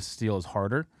 the steel is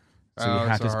harder. So you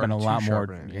have so to spend a hard to lot more.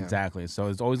 sharpen it, yeah. Exactly. So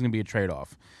it's always going to be a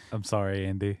trade-off. I'm sorry,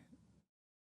 Andy.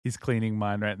 He's cleaning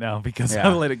mine right now because Yeah.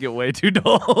 I let it get way too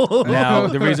dull. Now,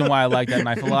 the reason why I like that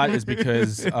knife a lot is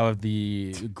because of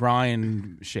the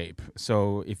grind shape.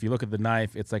 So if you look at the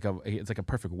knife, it's like a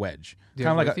perfect wedge. Do you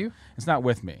have Kinda it like with you? It's not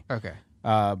with me, Okay.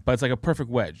 but it's like a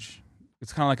perfect wedge.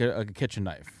 It's kind of like a kitchen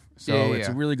knife. So Yeah, it's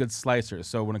yeah. a really good slicer.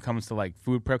 So when it comes to like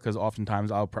food prep, because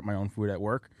oftentimes I'll prep my own food at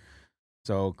work.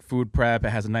 So food prep, it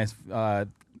has a nice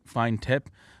fine tip.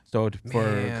 So for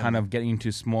Man. kind of getting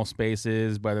into small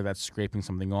spaces, whether that's scraping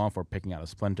something off or picking out a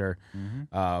splinter.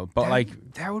 But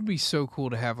that would be so cool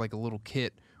to have like a little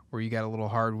kit where you got a little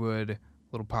hardwood,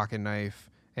 little pocket knife,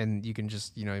 and you can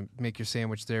just make your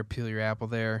sandwich there, peel your apple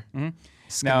there.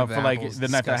 Skin now of for like apples, the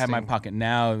knife that I have in my disgusting. pocket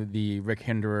now, the Rick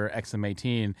Hinderer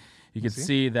XM18, you can see?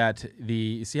 see that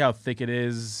see how thick it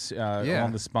is Yeah.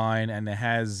 along the spine, and it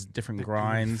has different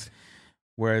grinds.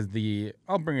 Whereas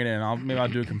I'll bring it in. Maybe I'll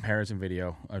do a comparison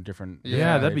video of different.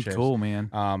 Yeah, that'd be shapes. cool, man.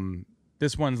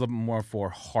 This one's a little more for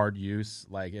hard use,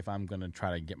 like if I'm gonna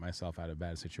try to get myself out of a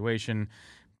bad situation,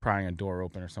 prying a door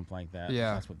open or something like that.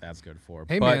 Yeah. That's what that's good for.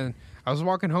 Hey But- man, I was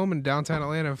walking home in downtown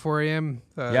Atlanta at 4 a.m.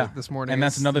 This morning, and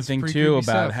that's It's- another it's thing pretty too creepy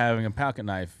about stuff. having a pocket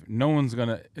knife. No one's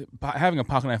gonna having a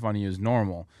pocket knife on you is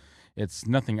normal. It's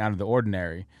nothing out of the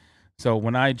ordinary. So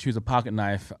when I choose a pocket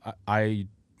knife, I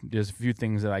there's a few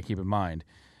things that I keep in mind: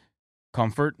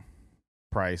 comfort,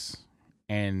 price,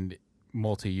 and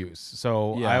multi-use.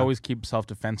 So Yeah. I always keep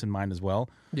self-defense in mind as well,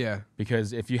 Yeah,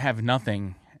 because if you have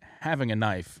nothing, having a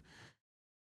knife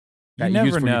that You you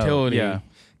use never for know. utility. Yeah.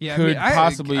 yeah. Could I mean,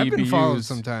 possibly I've been be followed used-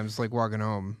 sometimes, like walking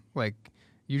home. Like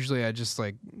usually, I just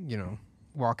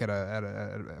walk at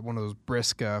at one of those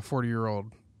brisk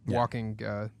 40-year-old Yeah. walking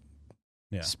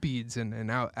Yeah. speeds and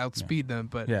outspeed them.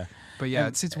 But Yeah. yeah,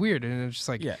 And- it's weird, and it's just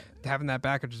like Yeah. having that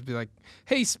back would just be like,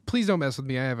 hey, please don't mess with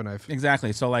me. I have a knife.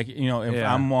 Exactly. So if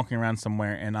Yeah. I'm walking around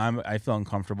somewhere and I feel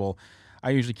uncomfortable, I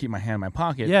usually keep my hand in my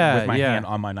pocket Yeah, with my yeah. hand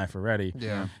on my knife already.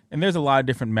 Yeah. And there's a lot of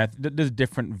different there's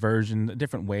different versions,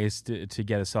 different ways to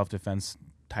get a self-defense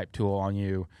type tool on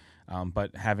you.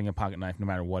 But having a pocket knife, no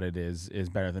matter what it is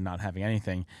better than not having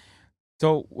anything.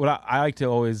 So what I like to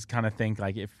always kind of think,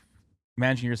 like, if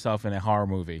imagine yourself in a horror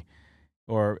movie,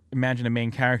 or imagine a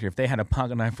main character, if they had a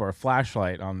pocket knife or a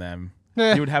flashlight on them,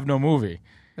 you would have no movie.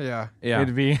 Yeah. Yeah,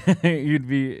 It'd be you'd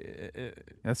be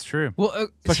that's true. Well,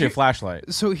 especially a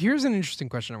flashlight. so here's an interesting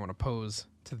question I want to pose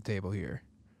to the table here.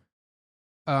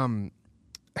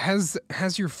 Has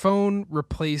your phone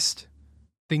replaced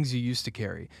things you used to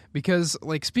carry? Because,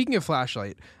 like, speaking of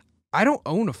flashlight, I don't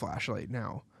own a flashlight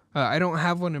now. I don't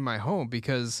have one in my home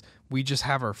because we just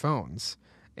have our phones.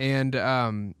 And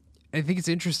I think it's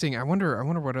interesting. I wonder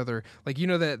what other, like,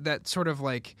 that sort of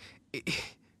like.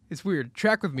 It's weird.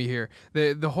 Track with me here.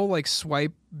 The whole like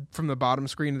swipe from the bottom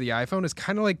screen of the iPhone is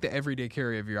kind of like the everyday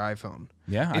carry of your iPhone.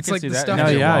 Yeah, It's I can like see the that. stuff No,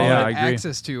 that you yeah, want I agree.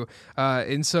 access to,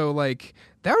 and so like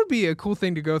that would be a cool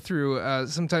thing to go through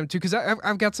sometime too. Because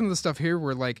I've got some of the stuff here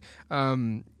where like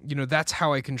that's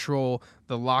how I control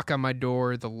the lock on my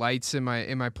door, the lights in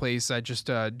my place. I just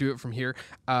do it from here.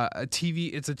 A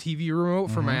TV, it's a TV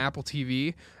remote for my Apple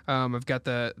TV. I've got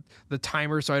the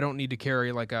timer, so I don't need to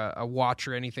carry like a watch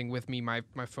or anything with me. My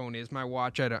phone is my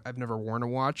watch. I've never worn a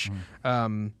watch.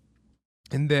 And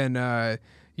then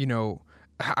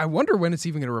I wonder when it's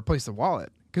even going to replace the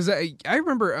wallet. Because I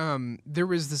remember there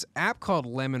was this app called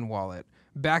Lemon Wallet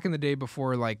back in the day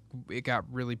before like it got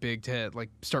really big to like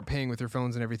start paying with your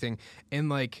phones and everything. And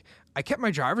like I kept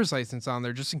my driver's license on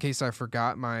there just in case I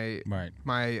forgot my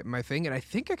thing. And I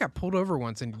think I got pulled over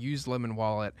once and used Lemon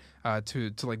Wallet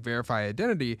to like verify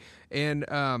identity. And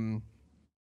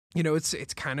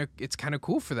it's kind of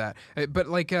cool for that. But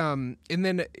like and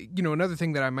then another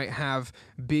thing that I might have,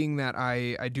 being that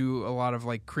I do a lot of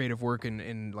like creative work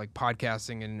in like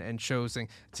podcasting and shows, and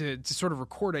to sort of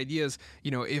record ideas.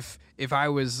 If I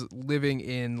was living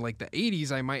in like the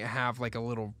 80s, I might have like a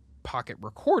little pocket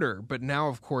recorder, but now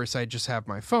of course I just have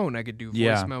my phone. I could do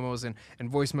voice memos, and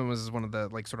voice memos is one of the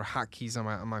like sort of hotkeys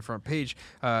on my front page.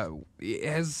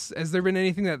 Has there been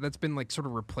anything that's been like sort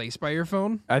of replaced by your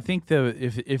phone? I think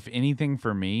if anything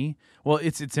for me, well,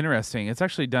 it's interesting. It's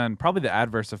actually done probably the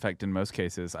adverse effect in most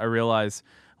cases. I realize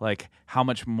like how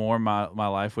much more my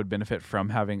life would benefit from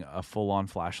having a full on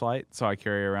flashlight. So I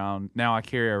carry around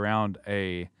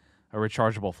a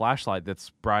rechargeable flashlight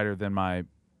that's brighter than my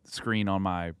screen on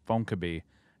my phone could be,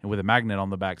 and with a magnet on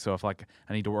the back. So if like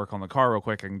I need to work on the car real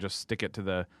quick, I can just stick it to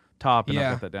the top and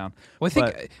I'll put that down. Well,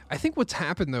 I think what's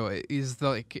happened though is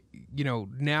like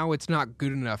now it's not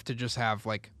good enough to just have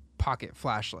like pocket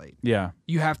flashlight. Yeah.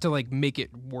 You have to like make it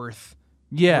worth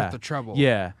Yeah. the trouble.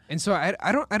 Yeah. And so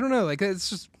I don't know, like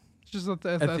it's Just a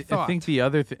I thought. think the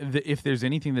other if there's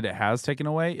anything that it has taken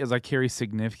away is I carry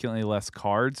significantly less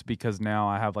cards because now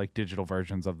I have like digital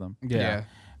versions of them. Yeah.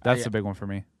 That's the big one for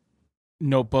me.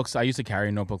 Notebooks. I used to carry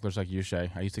a notebook just like you,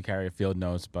 Shay. I used to carry field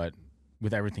notes, but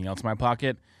with everything else in my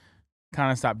pocket,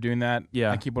 kind of stopped doing that.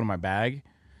 Yeah. I keep one in my bag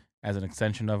as an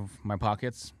extension of my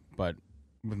pockets, but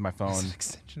with my phone, It's an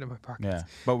extension of my pockets. yeah.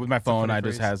 But with my a phone, funny I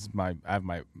just phrase. I have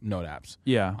my note apps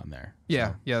Yeah. on there. Yeah,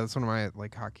 So- yeah, that's one of my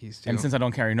like hotkeys too. And since I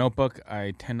don't carry a notebook,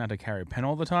 I tend not to carry a pen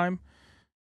all the time.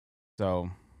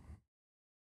 So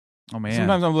Oh man.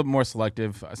 sometimes I'm a little more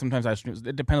selective. Sometimes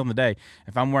it depends on the day.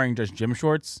 If I'm wearing just gym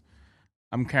shorts,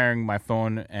 I'm carrying my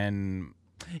phone and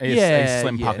a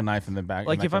slim pocket knife in the back.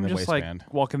 Like knife if in I'm the just waistband.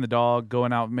 like walking the dog,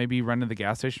 going out, maybe running to the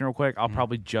gas station real quick, I'll Mhm.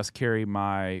 probably just carry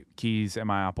my keys and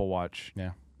my Apple Watch.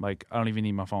 Yeah. Like I don't even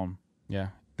need my phone. Yeah,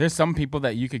 there's some people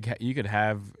that you could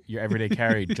have your everyday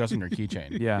carry just on your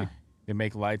keychain. Yeah. They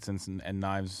make lights and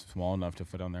knives small enough to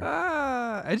fit on there.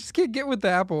 I just can't get with the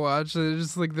Apple Watch. It's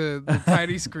just like the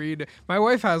tiny screen. My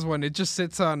wife has one. It just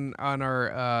sits on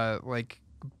our like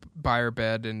by our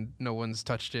bed, and no one's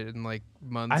touched it in like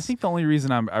months. I think the only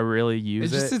reason I really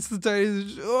use it just sits the tiny.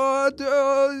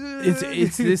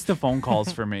 it's the phone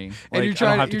calls for me. Like, And you're I don't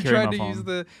trying, have to you're carry trying my to phone. use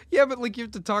the but like you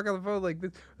have to talk on the phone like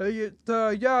this.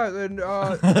 Yeah, and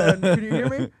can you hear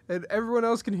me? And everyone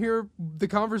else can hear the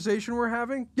conversation we're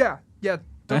having. Yeah.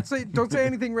 Don't say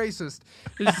anything racist.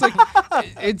 It's just like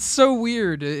it's so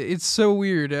weird. It's so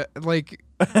weird. Like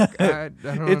I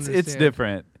don't it's understand.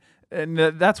 different. And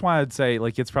that's why I'd say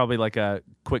like it's probably like a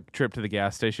quick trip to the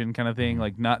gas station kind of thing.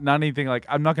 Like not anything like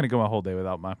I'm not going to go a whole day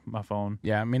without my phone.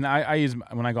 Yeah, I mean, I use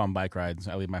when I go on bike rides,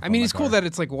 I leave my phone. I mean, in it's my cool car. that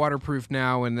it's like waterproof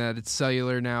now and that it's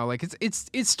cellular now. Like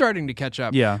it's starting to catch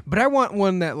up. Yeah. But I want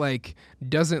one that like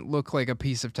doesn't look like a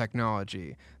piece of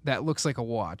technology. That looks like a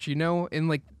watch, you know? And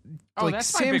like Oh, like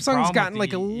that's my big Samsung's problem gotten with like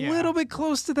a the- little bit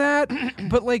close to that,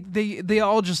 but like they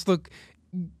all just look.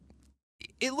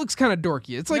 It looks kind of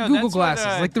dorky. It's like No, Google that's what,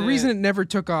 Glasses. Like the the- reason it never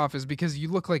took off is because you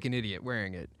look like an idiot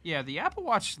wearing it. Yeah, the Apple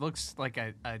Watch looks like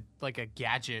a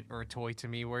gadget or a toy to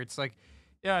me, where it's like,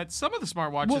 yeah, it's some of the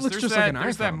smartwatches. Well, it looks there's just that, like an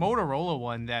there's that iPhone. Motorola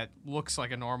one that looks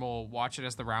like a normal watch. It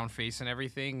has the round face and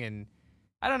everything, and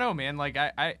I don't know, man. Like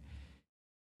I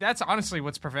that's honestly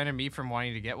what's prevented me from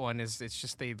wanting to get one. Is it's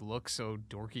just they look so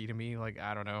dorky to me. Like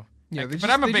I don't know. Yeah, But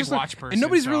I'm a they big just look- watch person, and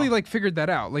nobody's so- really like figured that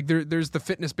out. Like there's the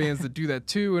fitness bands that do that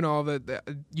too, and all that.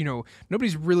 You know,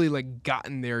 nobody's really like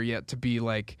gotten there yet to be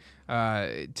like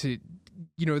to.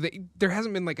 You know, there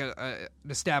hasn't been like an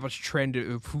established trend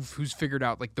of who's figured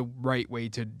out like the right way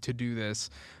to do this.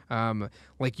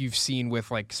 Like you've seen with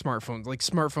like smartphones. Like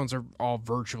smartphones are all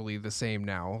virtually the same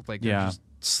now. Like they're Yeah. just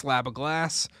slab of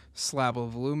glass, slab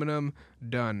of aluminum,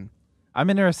 done. I'm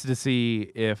interested to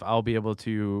see if I'll be able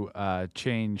to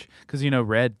change because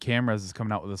Red Cameras is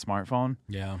coming out with a smartphone.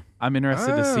 Yeah. I'm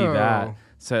interested to see that. Oh.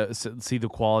 So see the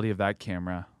quality of that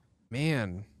camera.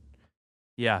 Man,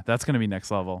 Yeah, that's gonna be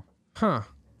next level. huh?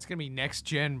 It's gonna be next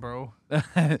gen, bro.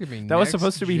 that be was next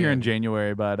supposed to be here in gen.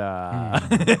 January, but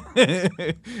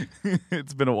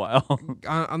it's been a while.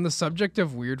 On the subject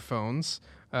of weird phones,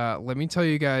 let me tell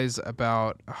you guys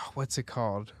about what's it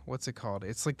called?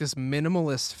 It's like this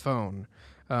minimalist phone,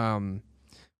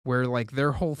 where like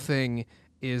their whole thing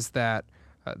is that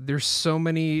there's so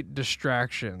many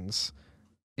distractions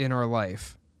in our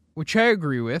life, which I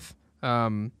agree with.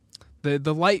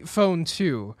 The light phone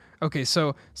too. Okay,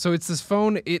 so it's this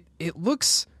phone. It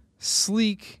looks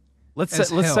sleek. Let's As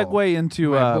hell, segue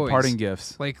into my boys. parting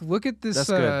gifts. Like, look at this. That's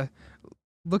good.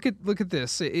 Look at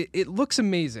this. It looks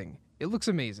amazing. It looks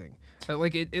amazing.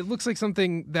 Like it looks like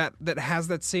something that has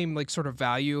that same like sort of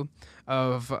value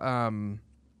of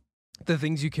the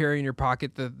things you carry in your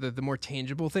pocket, the more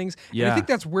tangible things. And Yeah. I think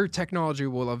that's where technology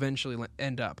will eventually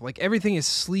end up. Like everything is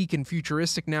sleek and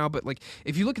futuristic now, but like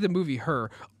if you look at the movie Her,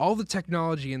 all the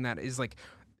technology in that is like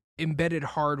embedded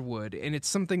hardwood, and it's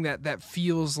something that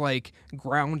feels like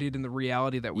grounded in the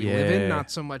reality that we live in, Yeah.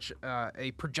 not so much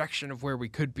a projection of where we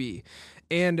could be.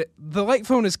 And the light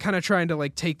phone is kind of trying to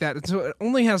like take that, and so it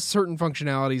only has certain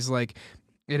functionalities like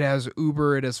it has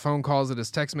Uber, it has phone calls, it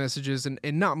has text messages, and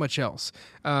not much else.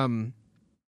 And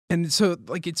so,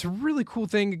 like, it's a really cool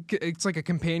thing. It's like a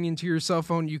companion to your cell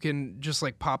phone. You can just,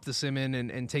 like, pop the SIM in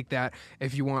and take that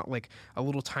if you want, like, a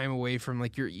little time away from,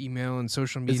 like, your email and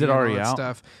social media Is it and all already that out?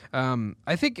 stuff.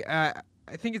 I think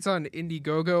it's on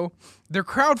Indiegogo. They're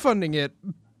crowdfunding it,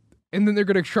 and then they're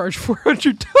going to charge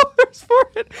 $400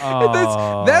 for it.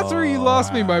 And that's where you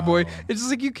lost me, my boy. It's just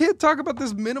like you can't talk about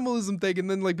this minimalism thing and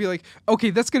then, like, be like,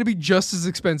 okay, that's going to be just as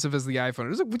expensive as the iPhone. It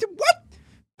was like,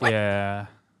 what? Yeah.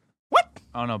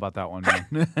 I don't know about that one, man.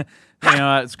 You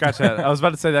know what? Scratch that. I was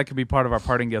about to say that could be part of our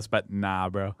parting gifts, but nah,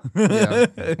 bro. Yeah.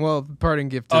 Well, the parting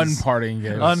gift is Unparting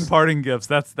gifts. Unparting gifts.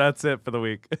 That's it for the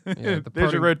week. the There's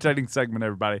parting- your rotating segment,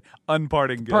 everybody.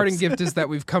 Unparting gifts. parting gift is that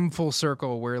we've come full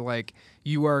circle where like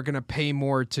you are gonna pay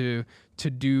more to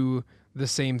do the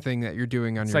same thing that you're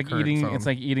doing on It's your like current eating. phone. It's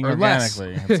like eating Or less.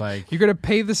 organically. It's like You're gonna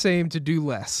pay the same to do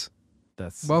less.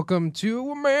 That's Welcome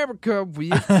to America.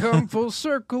 We've come full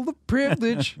circle of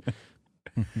privilege.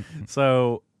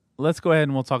 So let's go ahead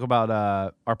and we'll talk about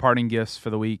our parting gifts for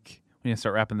the week. We need to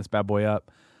start wrapping this bad boy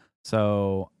up.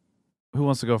 So who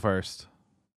wants to go first?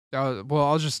 Well,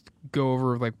 I'll just go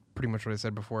over like pretty much what I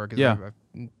said before because Yeah.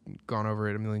 I've gone over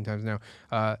it a million times now.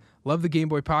 Love the Game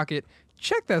Boy Pocket.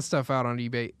 Check that stuff out on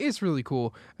eBay. It's really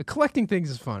cool. Collecting things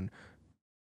is fun.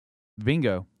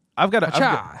 Bingo. I've got a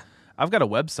Acha.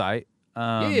 website.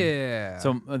 Yeah.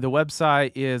 So the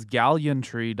website is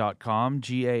gallantry.com,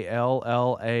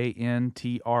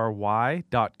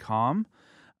 GALLANTRY.com.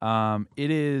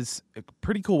 It is a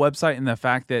pretty cool website in the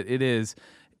fact that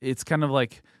it's kind of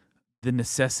like the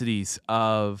necessities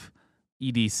of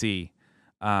EDC.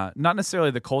 Not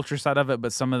necessarily the culture side of it,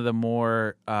 but some of the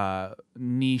more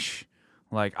niche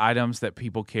like items that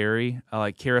people carry.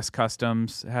 Like Karis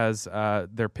Customs has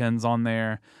their pins on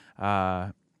there.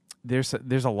 There's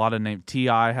a lot of names. TI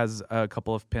has a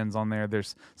couple of pins on there.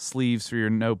 There's sleeves for your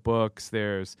notebooks.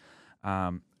 There's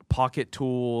pocket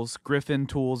tools. Griffin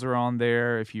tools are on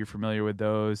there if you're familiar with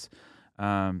those.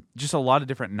 Just a lot of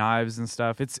different knives and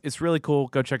stuff. It's really cool.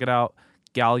 Go check it out.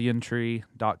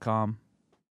 Gallantry.com.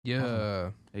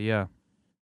 Yeah. Yeah.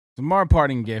 So my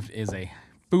parting gift is a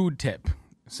food tip.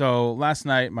 So last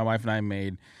night, my wife and I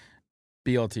made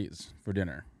BLTs for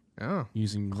dinner Oh.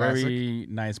 using Classic. very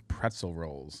nice pretzel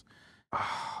rolls. Oh,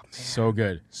 man. So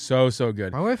good. So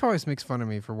good. My wife always makes fun of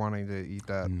me for wanting to eat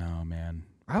that. No, man.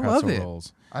 I Pretzel love it.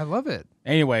 rolls. I love it.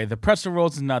 Anyway, the pretzel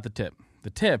rolls is not the tip. The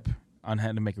tip on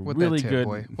how to make a What really that tip, good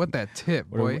boy? What that tip,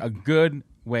 boy? a good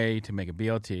way to make a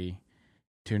BLT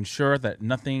to ensure that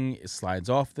nothing slides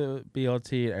off the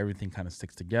BLT, everything kind of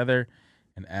sticks together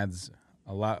and adds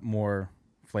a lot more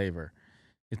flavor.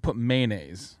 Is put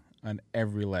mayonnaise on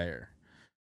every layer.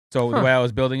 So the way I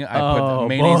was building it, I put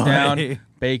mayonnaise down,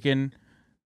 bacon,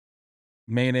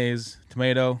 mayonnaise,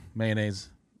 tomato, mayonnaise,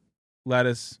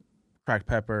 lettuce, cracked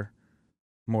pepper,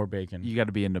 more bacon. You got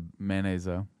to be into mayonnaise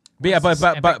though. But yeah, What's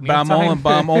this epic I'm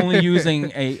meal only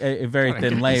using a very Gotta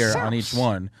thin get layer the on each sauce.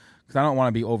 one because I don't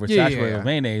want to be oversaturated Yeah. with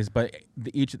mayonnaise. But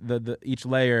each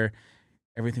layer,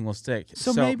 everything will stick.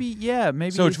 So maybe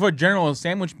So for general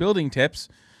sandwich building tips,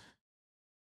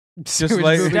 Sandwich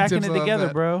like- building stacking tips, it I love together,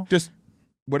 that. bro. just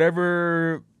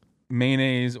whatever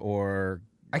mayonnaise or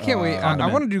I can't wait. I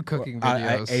condiment. want to do cooking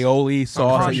videos. aioli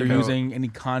sauce that you're condiment. using, any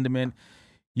condiment,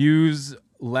 use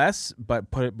less,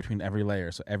 but put it between every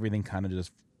layer so everything kind of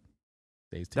just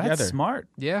stays together. That's smart.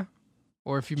 Yeah.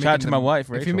 Or if you Shout out making to my wife, if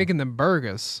you're Rachel. making them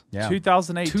burgers, Yeah.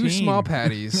 2018. 2 small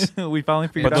patties, We finally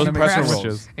figured But out those how to make pretzel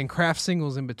sandwiches. rolls. and craft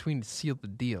singles in between to seal the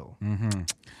deal. Mm-hmm.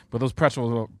 But those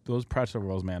pretzel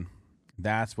rolls, man,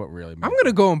 that's what really. I'm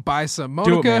gonna go and buy some. do it,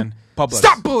 Monica, man. Publix.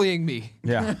 stop bullying me.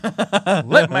 Yeah.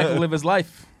 Let Michael live his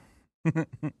life. Oh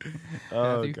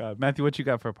Matthew? God, Matthew, what you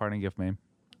got for a parting gift, man?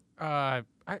 Aren't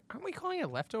we calling it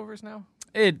leftovers now?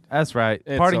 That's right.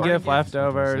 It's Parting all- gift, it's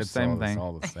leftovers, all same the- thing.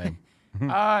 All the same.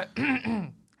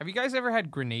 Have you guys ever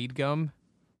had grenade gum?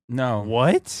 No.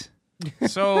 What?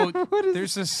 So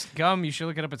there's this gum, you should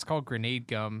look it up. It's called grenade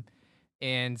gum,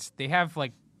 and they have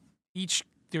like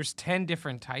there's 10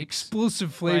 different types.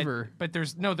 Explosive flavor. But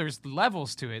there's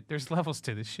levels to it. There's levels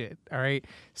to this shit. All right.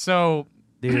 So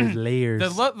There's layers.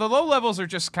 the low levels are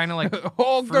just kind of like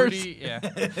Oh, fruity. Yeah.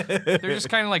 They're just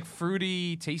kind of like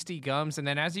fruity, tasty gums. And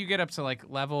then as you get up to like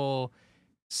level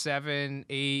 7,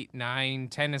 8, 9,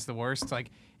 10 is the worst. Like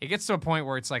it gets to a point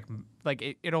where it's like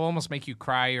it'll almost make you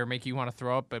cry or make you want to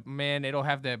throw up. But man, it'll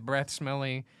have that breath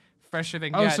smelling fresher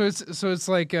than Oh, gut. so it's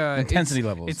like Intensity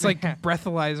levels. It's like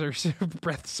breathalyzer,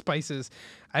 breath spices.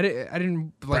 I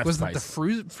didn't like. Breath Was it the spice.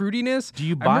 fruitiness? Do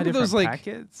you I buy remember different those, like-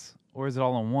 packets, or is it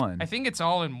all in one? I think it's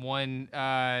all in one.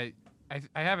 I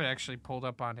have it actually pulled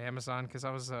up on Amazon because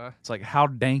I was It's like, how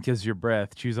dank is your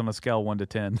breath? Choose on a scale 1 to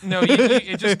 10. no,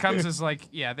 it just comes as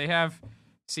like they have.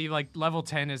 See, like level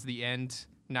 10 is the end,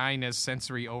 9 is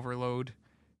sensory overload.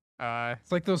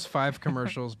 It's like those 5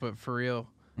 commercials, but for real.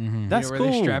 Mhm. That's where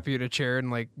cool. they strap you to a chair and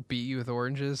like beat you with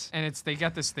oranges. And they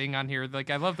got this thing on here. Like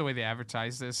I love the way they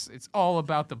advertise this. It's all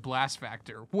about the blast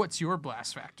factor. What's your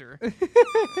blast factor?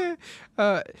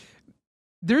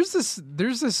 There's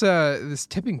this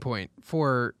tipping point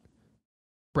for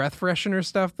breath freshener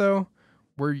stuff though,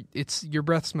 where your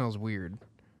breath smells weird.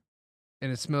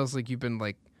 and it smells like you've been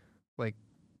like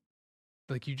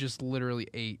you just literally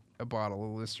ate a bottle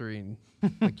of Listerine.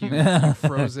 Like you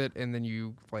froze it and then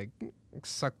you like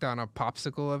sucked on a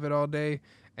popsicle of it all day,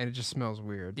 and it just smells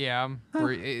weird. Yeah.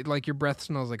 Where like your breath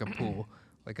smells like a pool.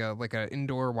 Like a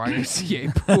indoor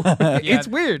YMCA pool. It's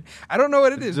weird. I don't know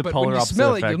what it is, The but polar when you opposite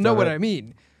smell it, effect you'll know of what it. I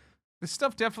mean. This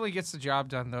stuff definitely gets the job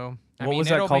done, though. I What mean, was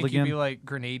that it'll called make you again? be like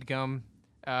grenade gum.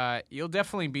 You'll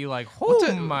definitely be like, What oh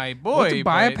to- my What boy. to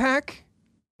buy a but- pack?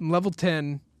 Level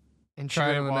 10. and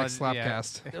Try it on the while- next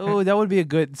Slopcast. Oh, that would be a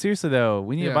good. Seriously though,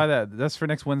 we need to Yeah. buy that. That's for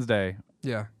next Wednesday.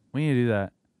 Yeah. We need to do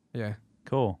that. Yeah.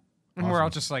 Cool. And we're all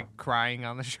just like crying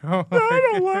on the show. I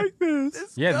don't like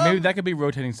this. Yeah, maybe that could be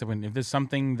rotating something. If there's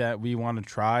something that we want to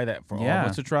try that for all Yeah.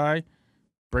 of us to try,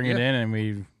 bring it Yeah. in and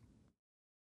we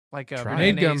Like a Try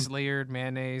it.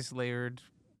 mayonnaise layered.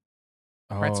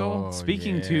 Pretzel? Oh,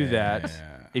 Speaking to that,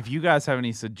 yeah. If you guys have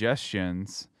any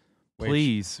suggestions, Wait,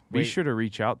 please be wait. sure to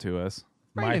reach out to us.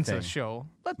 Right My into the thing. show.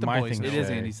 Let the My boys thing know. It is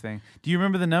Okay. Andy's thing. Do you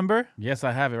remember the number? Yes,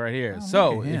 I have it right here. Oh,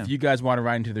 so, look at him. if you guys want to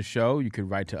write into the show, you could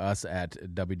write to us at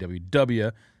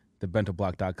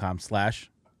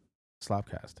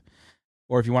www.thebentoblock.com/slopcast.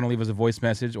 Or if you want to leave us a voice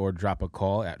message or drop a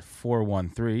call at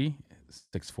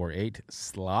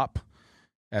 413-648-SLOP,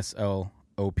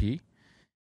 SLOP.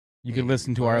 You can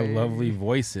listen to our lovely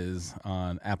voices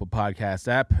on Apple Podcast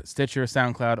app, Stitcher,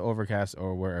 SoundCloud, Overcast,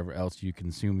 or wherever else you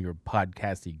consume your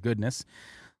podcasty goodness.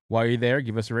 While you're there,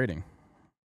 give us a rating.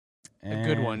 A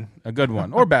good one. A good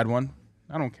one. Or a bad one.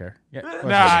 I don't care. Yeah,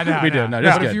 Nah, we do. nah. No, But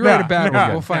just if good. you write a bad nah,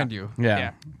 one, we'll find you. Yeah.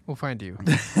 Yeah. We'll find you.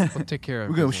 We'll take care of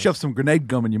it. We're gonna shove some grenade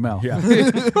gum in your mouth. Yeah.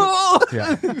 Yeah.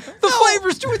 The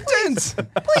flavor's too intense.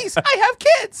 Please, I have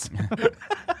kids.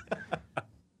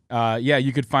 Yeah,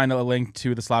 you could find a link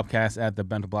to the Slopcast at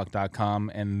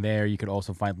thebentoblock.com, and there you could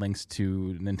also find links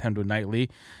to Nintendo Nightly,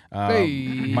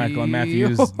 Hey. Michael and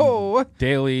Matthew's Oh.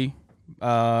 daily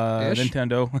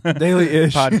Nintendo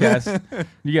Daily-ish. podcast.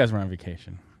 You guys were on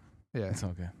vacation. Yeah. It's all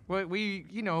good. Well, we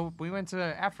went to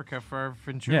Africa for our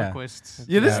ventriloquists.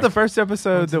 Yeah, this is Yeah. the first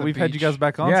episode Went to that the we've had you beach. guys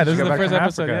back on. Yeah, since this is you the got back first from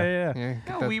episode. Africa. Yeah. Yeah.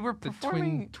 No, Get we were the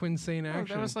performing. twin sane Oh,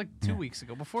 action. that was like 2 weeks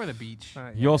ago, before the beach.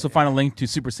 You also find a link to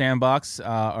Super Sandbox,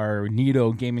 our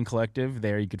Nito gaming collective.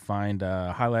 There you could find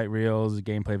highlight reels,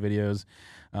 gameplay videos,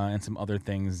 and some other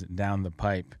things down the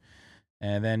pipe.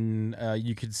 And then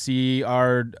you could see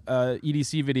our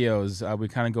EDC videos. We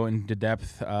kind of go into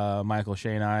depth, Michael,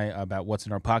 Shay, and I, about what's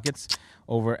in our pockets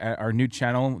over at our new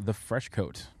channel, The Fresh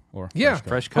Coat. Or Yeah. Fresh Coat.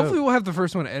 Fresh coat. Hopefully we'll have the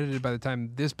first one edited by the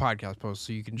time this podcast posts,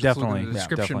 so you can just look Definitely. at the Yeah,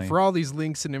 description definitely. for all these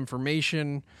links and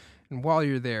information. And while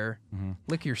you're there, Mhm.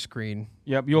 lick your screen.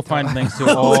 Yep, you'll find links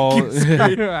to all.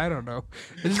 I don't know.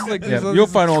 It's just like Yeah, you'll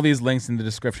find all these links in the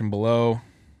description below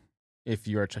if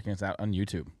you are checking us out on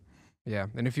YouTube. Yeah,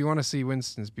 and if you want to see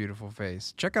Winston's beautiful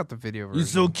face, check out the video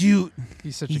version. cute.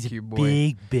 He's such a cute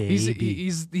boy. baby.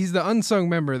 He's the unsung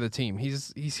member of the team.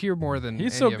 He's here more than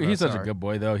He's any so of he's us such are. a good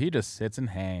boy though. He just sits and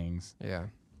hangs. Yeah,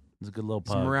 It's a good little it's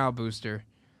a pug. morale booster.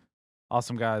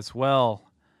 Awesome, guys.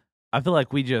 Well, I feel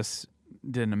like we just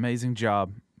did an amazing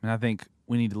job, and I think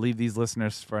we need to leave these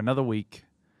listeners for another week.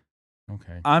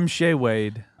 Okay. I'm Shay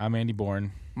Wade, I'm Andy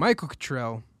Bourne. Michael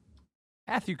Cottrell.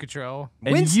 Matthew Cottrell.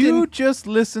 and Winston. you just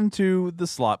listened to the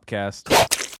Slopcast.